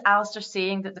 Is Alistair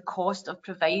saying that the cost of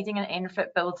providing an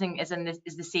EnerPHit building is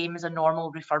the same as a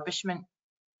normal refurbishment?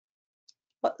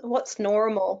 What's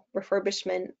normal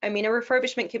refurbishment? I mean, a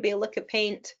refurbishment could be a lick of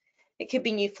paint, it could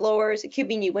be new floors, it could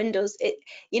be new windows.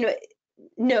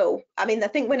 No. I mean, I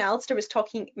think when Alistair was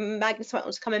talking, Magnus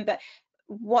was coming, but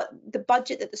what the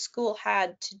budget that the school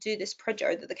had to do this project,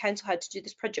 or that the council had to do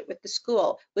this project with the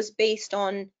school, was based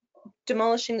on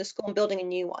demolishing the school and building a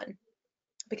new one,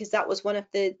 because that was one of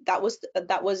the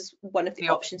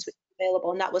options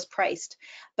available, and that was priced.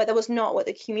 But that was not what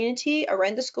the community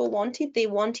around the school wanted. They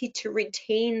wanted to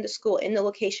retain the school in the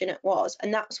location it was,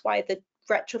 and that's why the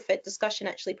retrofit discussion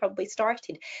actually probably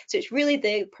started. So it's really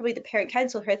probably the parent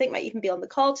council, who I think might even be on the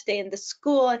call today, and the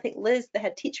school, I think Liz, the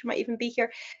head teacher, might even be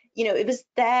here. It was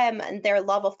them and their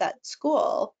love of that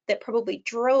school that probably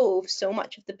drove so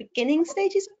much of the beginning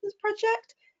stages of this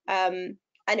project.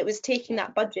 And it was taking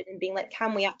that budget and being like,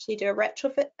 can we actually do a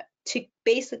retrofit to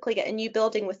basically get a new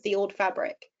building with the old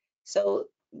fabric? So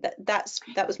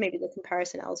that was maybe the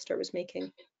comparison Alistair was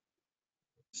making.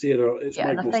 Sarah, it's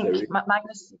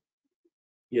Magnus.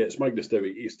 Yeah, it's Magnus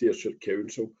Dowie, East Ayrshire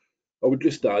Council. I would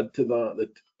just add to that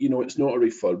it's not a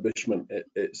refurbishment,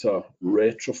 it's a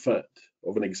retrofit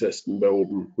of an existing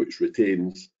building which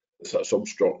retains a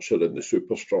substructure and the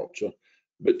superstructure.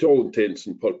 But to all intents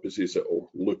and purposes,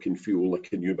 it'll look and feel like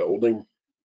a new building.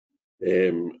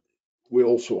 We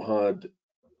also had,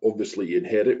 obviously, you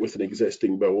inherit with an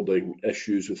existing building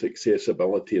issues with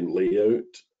accessibility and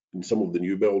layout, and some of the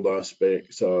new build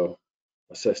aspects are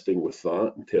assisting with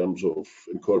that in terms of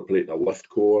incorporating a lift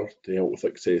core to help with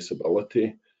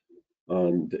accessibility,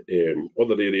 and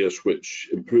other areas which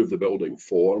improve the building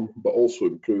form, but also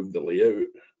improve the layout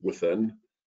within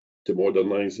to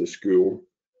modernise the school.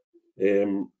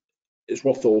 It's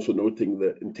worth also noting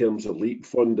that in terms of LEIP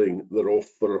funding, they're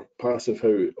for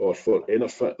Passivhaus or for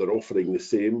EnerPHit, they're offering the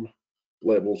same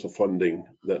levels of funding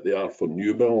that they are for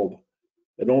new build.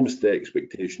 And almost the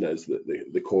expectation is that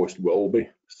the cost will be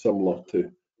similar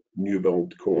to new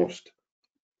build cost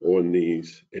on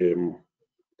these.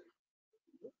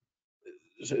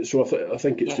 So I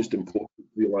think it's just important to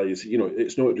realise,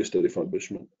 it's not just a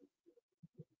refurbishment.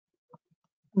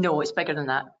 No, it's bigger than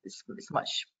that. It's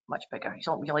much bigger.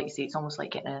 Like you say, it's almost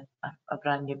like getting a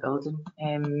brand new building.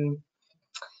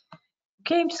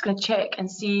 Okay, I'm just going to check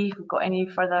and see if we've got any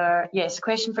further. Yes,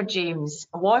 question for James.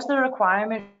 Was there a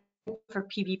requirement for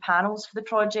PV panels for the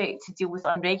project to deal with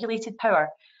unregulated power?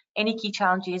 Any key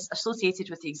challenges associated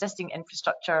with the existing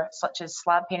infrastructure, such as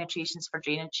slab penetrations for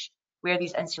drainage? Were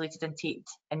these insulated and taped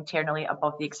internally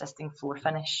above the existing floor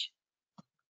finish?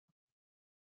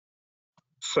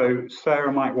 So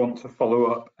Sarah might want to follow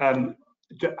up.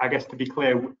 I guess to be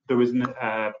clear, there was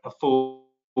a full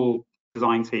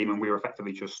design team, and we were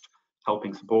effectively just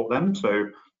helping support them.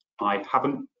 So I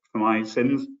haven't, for my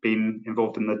sins, been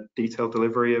involved in the detailed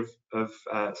delivery of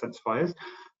sensifiers.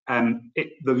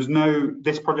 There was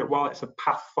this project, while it's a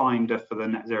pathfinder for the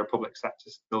net zero public sector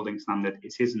building standard,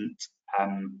 it isn't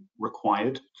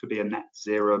required to be a net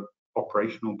zero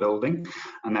operational building,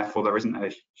 and therefore there isn't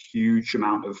a huge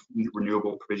amount of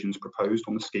renewable provisions proposed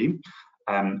on the scheme.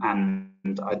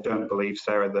 And I don't believe,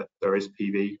 Sarah, that there is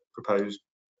PV proposed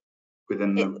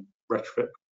within the retrofit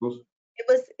rules.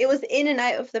 It was in and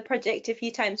out of the project a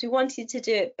few times. We wanted to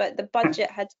do it, but the budget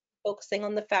had to be focusing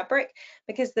on the fabric,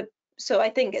 because I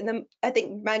think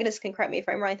Magnus can correct me if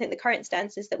I'm wrong. I think the current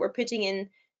stance is that we're putting in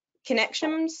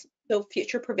connections, so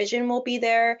future provision will be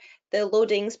there. The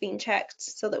loading's being checked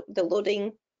so that the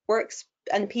loading works,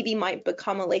 and PV might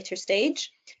become a later stage.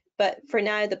 But for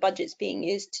now, the budget's being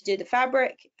used to do the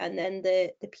fabric, and then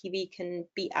the PV can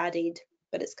be added,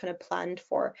 but it's kind of planned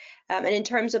for. And in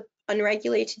terms of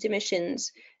unregulated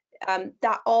emissions,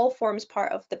 that all forms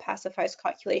part of the Passivhaus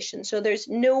calculation. So there's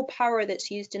no power that's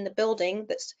used in the building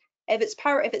if it's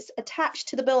attached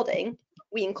to the building,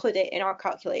 we include it in our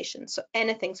calculation. So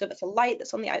anything, so if it's a light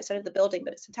that's on the outside of the building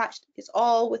but it's attached, it's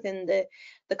all within the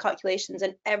calculations,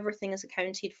 and everything is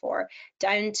accounted for,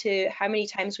 down to how many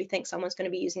times we think someone's going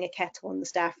to be using a kettle in the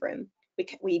staff room.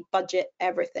 We budget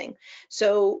everything.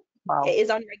 So wow. It is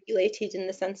unregulated in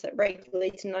the sense that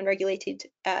regulated and unregulated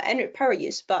power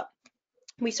use, but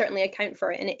we certainly account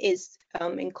for it, and it is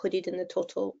included in the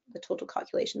total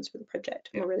calculations for the project.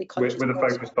 Yeah. We're really conscious. We're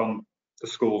focused on the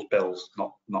school's bills,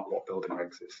 not what building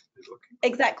regs is looking.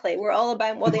 Exactly, we're all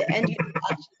about what the end user actually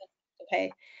has to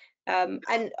pay.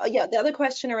 And yeah, the other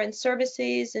question around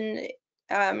services and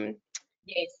yes,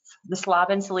 the slab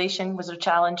insulation, was there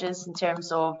challenges in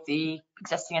terms of the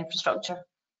existing infrastructure?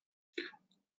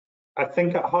 I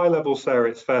think at high level, Sarah,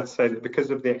 it's fair to say that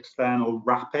because of the external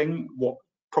wrapping, what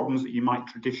problems that you might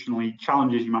traditionally,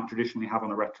 challenges you might traditionally have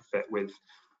on a retrofit with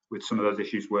some of those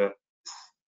issues were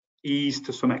eased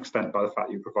to some extent by the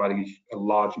fact you're providing a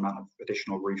large amount of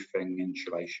additional roofing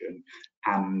insulation,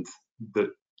 and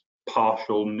the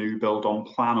partial new build on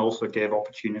plan also gave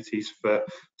opportunities for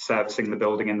servicing the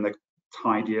building in the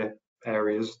tidier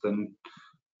areas than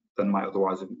might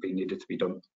otherwise have been needed to be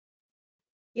done.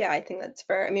 Yeah, I think that's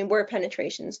fair. I mean, where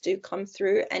penetrations do come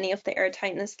through any of the air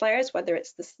tightness layers, whether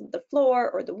it's the floor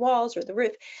or the walls or the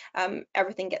roof,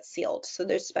 everything gets sealed. So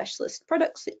there's specialist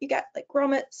products that you get, like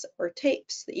grommets or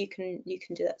tapes, that you can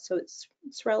do that. So it's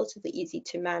relatively easy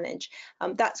to manage.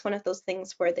 That's one of those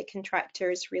things where the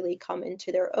contractors really come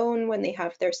into their own when they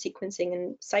have their sequencing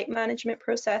and site management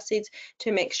processes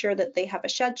to make sure that they have a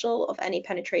schedule of any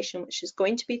penetration which is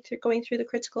going to be going through the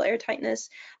critical air tightness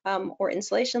or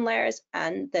insulation layers,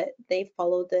 and that they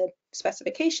follow the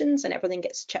specifications and everything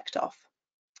gets checked off.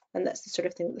 And that's the sort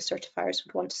of thing that the certifiers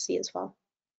would want to see as well.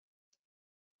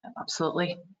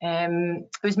 Absolutely. It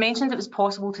was mentioned it was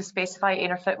possible to specify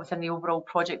EnerPHit within the overall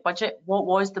project budget. What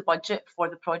was the budget for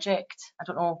the project? I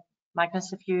don't know,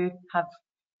 Magnus, if you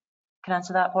can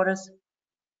answer that for us.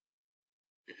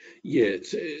 Yeah,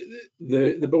 it's,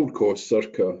 the build cost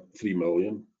circa 3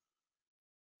 million.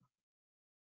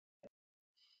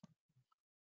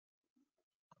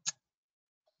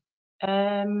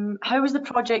 How was the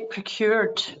project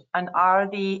procured, and are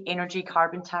the energy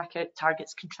carbon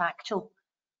targets contractual?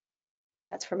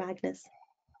 That's for Magnus,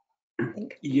 I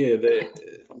think. Yeah, the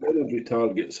energy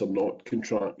targets are not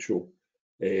contractual,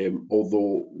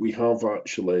 although we have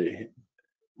actually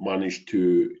managed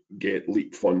to get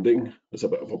LEIP funding as a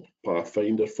bit of a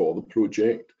pathfinder for the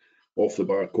project off the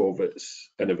back of its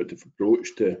innovative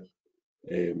approach to,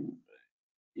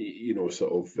 you know,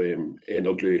 sort of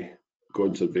energy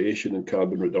conservation and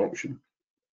carbon reduction.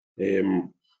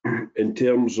 In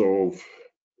terms of,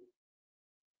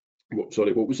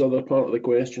 what was the other part of the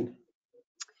question?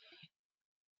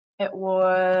 It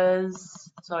was,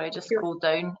 sorry, I just scrolled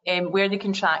down. Where the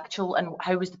contractual and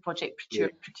how was the project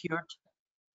procured?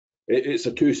 It's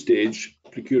a two-stage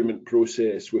procurement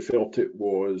process. We felt it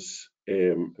was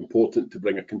important to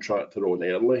bring a contractor on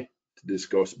early to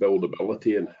discuss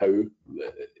buildability and how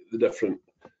the different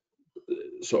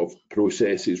sort of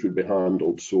processes would be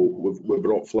handled. So we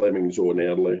brought Fleming's on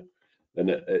early, and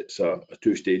it's a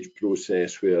two-stage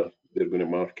process where they're going to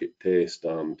market test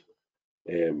and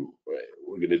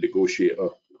we're going to negotiate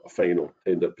a final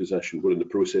tender position. We're in the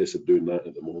process of doing that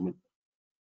at the moment.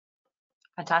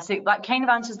 Fantastic. That kind of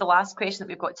answers the last question that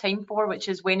we've got time for, which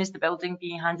is when is the building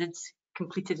being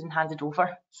completed and handed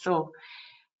over? So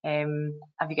have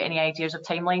you got any ideas of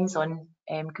timelines on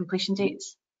completion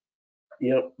dates?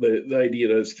 Yeah, the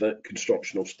idea is that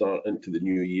construction will start into the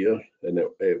new year, and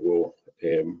it will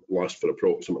last for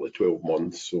approximately 12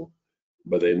 months. So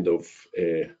by the end of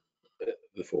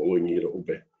the following year,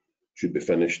 it should be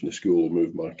finished and the school will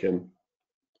move back in.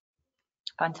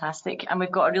 Fantastic. And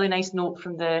we've got a really nice note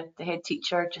from the head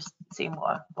teacher just saying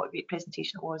what a great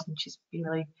presentation it was, and she's been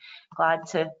really glad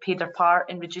to play their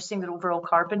part in reducing their overall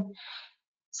carbon.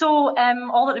 So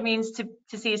all that remains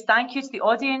to say is thank you to the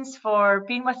audience for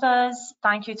being with us.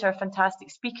 Thank you to our fantastic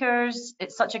speakers.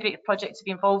 It's such a great project to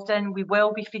be involved in. We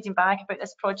will be feeding back about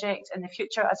this project in the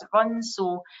future as it runs,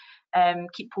 so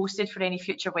keep posted for any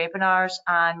future webinars.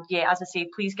 And yeah, as I say,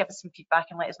 please give us some feedback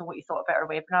and let us know what you thought about our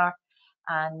webinar.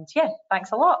 And yeah,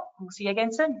 thanks a lot. We'll see you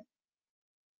again soon.